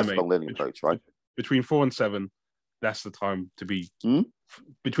 and that 7, lifelong mate. learning approach, right? Between 4 and 7, that's the time to be.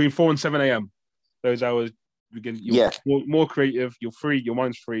 Between 4 and 7 a.m. Those hours, you're more creative. You're free. Your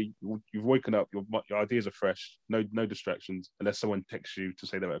mind's free. You've woken up. Your ideas are fresh. No distractions, unless someone texts you to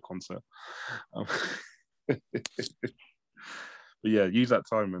say they're at a concert. But yeah, use that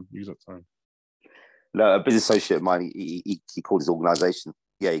time, man. Use that time. No, a business associate of mine, he called his organisation.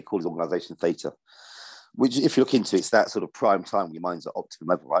 Yeah, he called his organisation Theta. Which, if you look into it, it's that sort of prime time when your mind's at optimum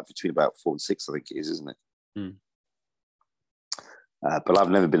level, right? Between about 4 and 6, I think it is, isn't it? Mm. But I've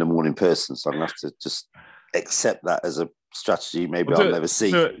never been a morning person, so I'm going to have to just accept that as a strategy maybe I'll never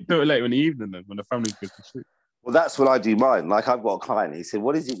see. Do it later in the evening then, when the family goes to sleep. Well, that's what I do mine. Like, I've got a client, he said,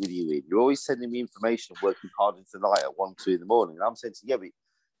 what is it with you, Ian? You're always sending me information, working hard into the night at 1, 2 in the morning. And I'm saying to you, yeah, but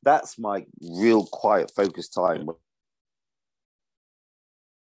that's my real quiet, focused time.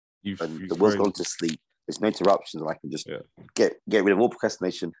 Yeah. And the world's gone to sleep. There's no interruptions, and I can just get rid of all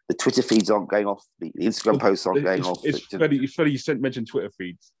procrastination. The Twitter feeds aren't going off. The Instagram posts aren't going off. It's funny you mentioned Twitter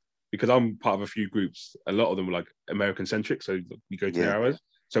feeds, because I'm part of a few groups. A lot of them were like American centric, so we go to their hours.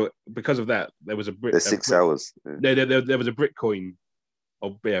 So because of that, there was There's 6 hours. There was a Bitcoiner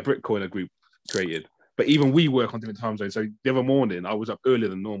group created. But even we work on different time zones. So the other morning, I was up earlier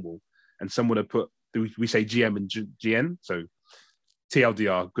than normal, and someone had put, we say GM and GN, so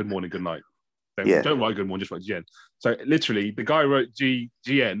TLDR, good morning, good night. Don't write good morning, just write GN. So literally, the guy wrote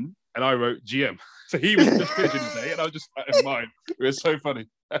GN, and I wrote GM. So he was just finishing his day, and I was just in mine. It was so funny.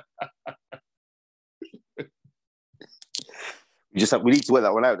 We need to work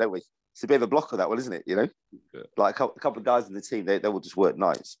that one out, don't we? It's a bit of a blocker, that one, isn't it? You know, like a couple of guys in the team, they will just work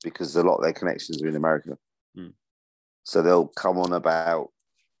nights because a lot of their connections are in America. So they'll come on about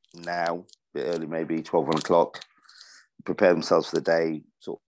now, a bit early, maybe 12, 1 o'clock, prepare themselves for the day,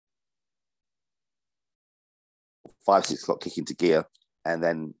 sort of 5, 6 o'clock, kick into gear, and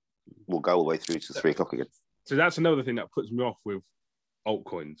then we'll go all the way through to 3 o'clock again. So that's another thing that puts me off with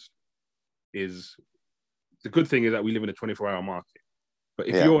altcoins. Is the good thing is that we live in a 24-hour market. But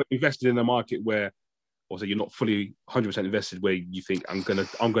if you're invested in a market where, also you're not fully 100% invested, where you think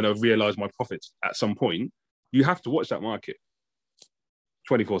I'm gonna realize my profits at some point, you have to watch that market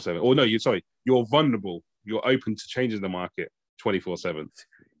 24/7. Or no, you're vulnerable. You're open to changes in the market 24/7.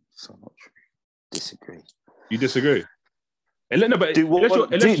 So much. Disagree. You disagree? Do one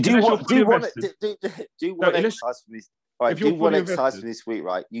exercise for this. Right, do one exercise for this week,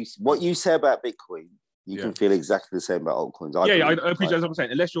 right? What you say about Bitcoin, you can feel exactly the same about altcoins. I appreciate what I'm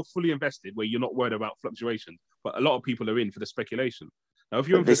saying. Unless you're fully invested, where you're not worried about fluctuations, but a lot of people are in for the speculation. Now, if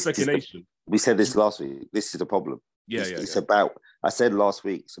you're in for speculation, we said this last week. This is the problem. It's about. I said last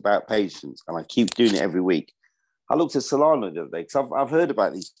week. It's about patience, and I keep doing it every week. I looked at Solana the other day because I've heard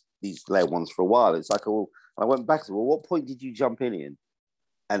about these layer ones for a while. It's like, I went back to, what point did you jump in,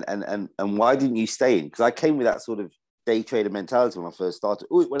 and why didn't you stay in? Because I came with that sort of day trader mentality when I first started.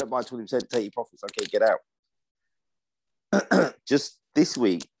 Oh, it went up by 20%, take your profits. Okay, get out. Just this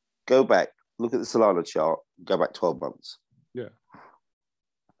week, go back, look at the Solana chart, go back 12 months. Yeah.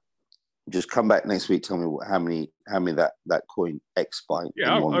 Just come back next week, tell me how many that coin X by.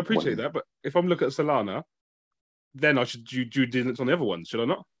 Yeah, I appreciate that. But if I'm looking at Solana, then I should do due diligence on the other ones, should I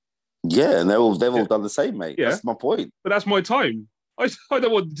not? Yeah, and they've all done the same, mate. Yeah. That's my point. But that's my time. I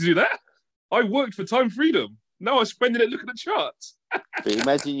don't want to do that. I worked for time freedom. Now I'm spending it looking at charts. But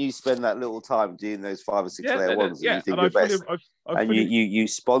imagine you spend that little time doing those 5 or 6 layer ones, and you think you're best, you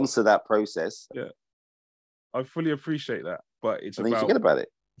sponsor that process. Yeah, I fully appreciate that, but it's about, forget about it.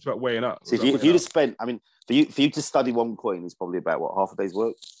 It's about weighing up. So if you just spend, I mean, for you to study one coin is probably about half a day's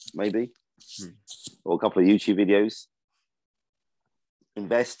work, maybe, or a couple of YouTube videos.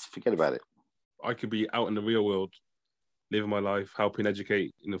 Invest, forget about it. I could be out in the real world, living my life, helping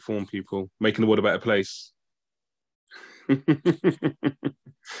educate and inform people, making the world a better place.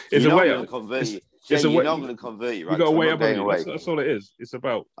 It's a way up. It's a way. I'm going to convert you. Right? You got a way up. That's all it is. It's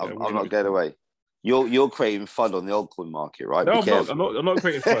about. I'm not going away. You're creating fun on the altcoin market, right? No, I'm not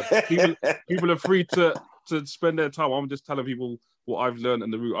creating fun. People are free to spend their time. I'm just telling people what I've learned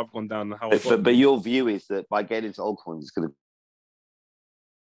and the route I've gone down and how. But your view is that by getting into altcoins, it's going to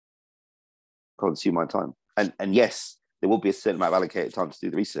consume my time. And yes, there will be a certain amount of allocated time to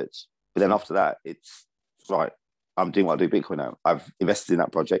do the research. But then after that, it's right. I'm doing what I do Bitcoin now. I've invested in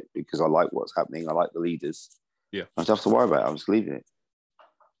that project because I like what's happening. I like the leaders. Yeah. I don't have to worry about it. I'm just leaving it.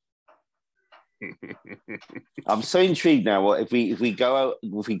 I'm so intrigued now. What if we go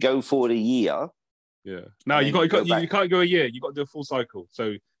forward a year? Yeah. No, you can't go a year. You got to do a full cycle.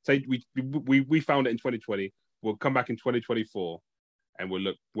 So say we found it in 2020. We'll come back in 2024, and we'll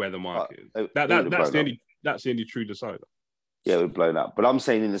look where the market is. That's the only true decider. Yeah, we're blown up. But I'm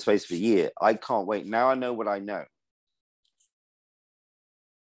saying in the space of a year, I can't wait. Now I know what I know.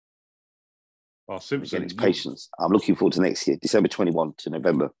 Oh, Simpson. Again, it's patience. I'm looking forward to next year, December 21 to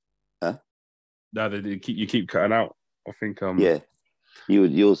November. Huh? No, you keep cutting out. I think. Yeah,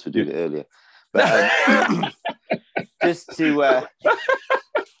 yours would do it earlier. But just to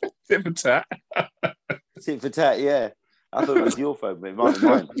tit for tat. Tit for tat, yeah. I thought it was your phone, but it might be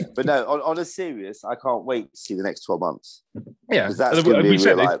mine. But no, on a serious, I can't wait to see the next 12 months. Yeah, that's going to be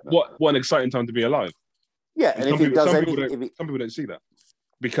real life. What an exciting time to be alive. Yeah, and if it does some people don't see that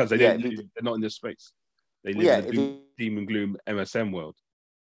because they're not in this space. They live in the doom and gloom MSM world.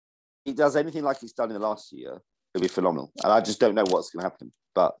 It does anything like it's done in the last year, it'll be phenomenal. And I just don't know what's going to happen.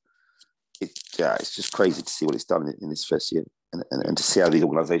 But it's just crazy to see what it's done in this first year and to see how these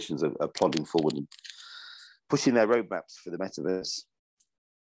organisations are plodding forward and pushing their roadmaps for the metaverse.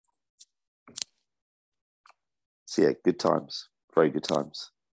 So yeah, good times. Very good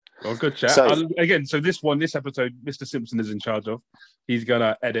times. Well, good chat. So this episode, Mr. Simpson is in charge of. He's going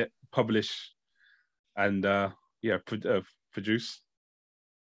to edit, publish, and produce.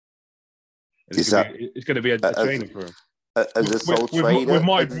 It's going to be a training for him. As a sole trader, with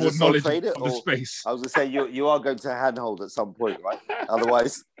my broad knowledge of the space. I was going to say, you are going to handhold at some point, right?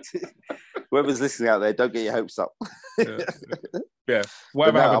 Otherwise, whoever's listening out there, don't get your hopes up. Yeah.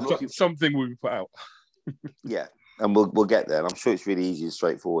 Whatever happens, something will be put out. Yeah, and we'll get there. And I'm sure it's really easy and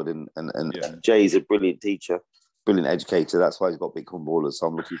straightforward. And Jay's a brilliant teacher, brilliant educator. That's why he's got Bitcoin Ballers. So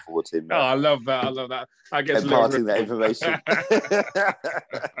I'm looking forward to him. Oh, I love that. I guess imparting that information.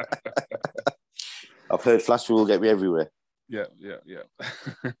 I've heard Flash will get me everywhere. Yeah.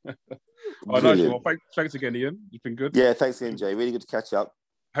 Nice. Well, thanks again, Ian. You've been good. Yeah, thanks again, Jay. Really good to catch up.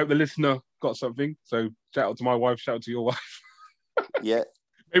 Hope the listener got something. So shout out to my wife, shout out to your wife. Yeah.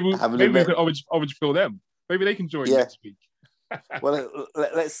 maybe we can orange pill them. Maybe they can join next week. Well,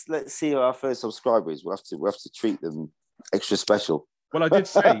 let's see who our first subscriber is. We'll have to treat them extra special. Well, I did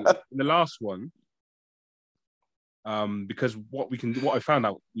say in the last one, because what I found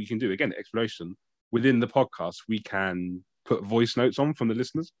out we can do, again, exploration, within the podcast, we can put voice notes on from the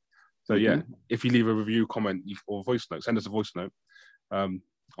listeners. So if you leave a review, comment, or voice note, send us a voice note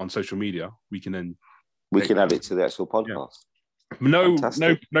on social media. We can add it to the actual podcast. Yeah.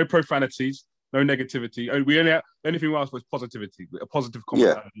 No profanities, no negativity. The only thing we ask for is positivity, a positive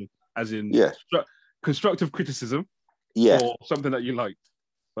comment, as in constructive criticism, or something that you liked,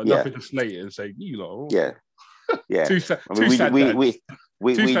 but nothing to slate it and say you lot. Yeah. We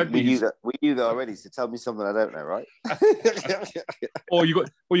knew that already. So tell me something I don't know, right? or you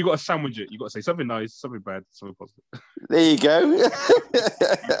got to sandwich it. You got to say something nice, something bad, something positive. There you go.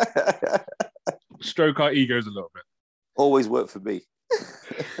 Stroke our egos a little bit. Always work for me.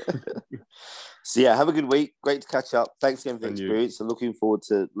 So have a good week. Great to catch up. Thanks again for the experience. I'm looking forward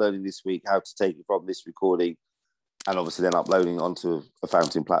to learning this week how to take it from this recording and obviously then uploading onto a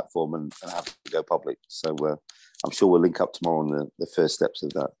Fountain platform and have to go public. So I'm sure we'll link up tomorrow on the first steps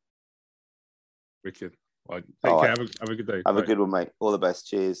of that. Wicked. Well, take care. Have a good day. Have a good one, mate. All the best.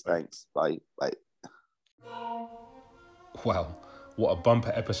 Cheers. Bye. Thanks. Bye. Wow, what a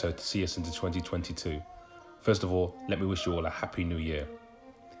bumper episode to see us into 2022. First of all, let me wish you all a happy new year.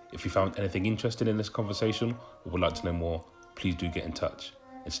 If you found anything interesting in this conversation or would like to know more, please do get in touch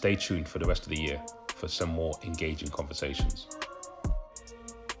and stay tuned for the rest of the year for some more engaging conversations.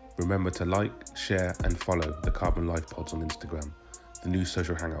 Remember to like, share and follow the Carbon Life Pods on Instagram, the new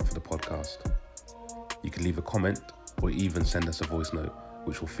social hangout for the podcast. You can leave a comment or even send us a voice note,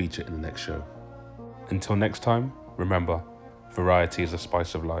 which will feature in the next show. Until next time, remember, variety is the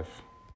spice of life.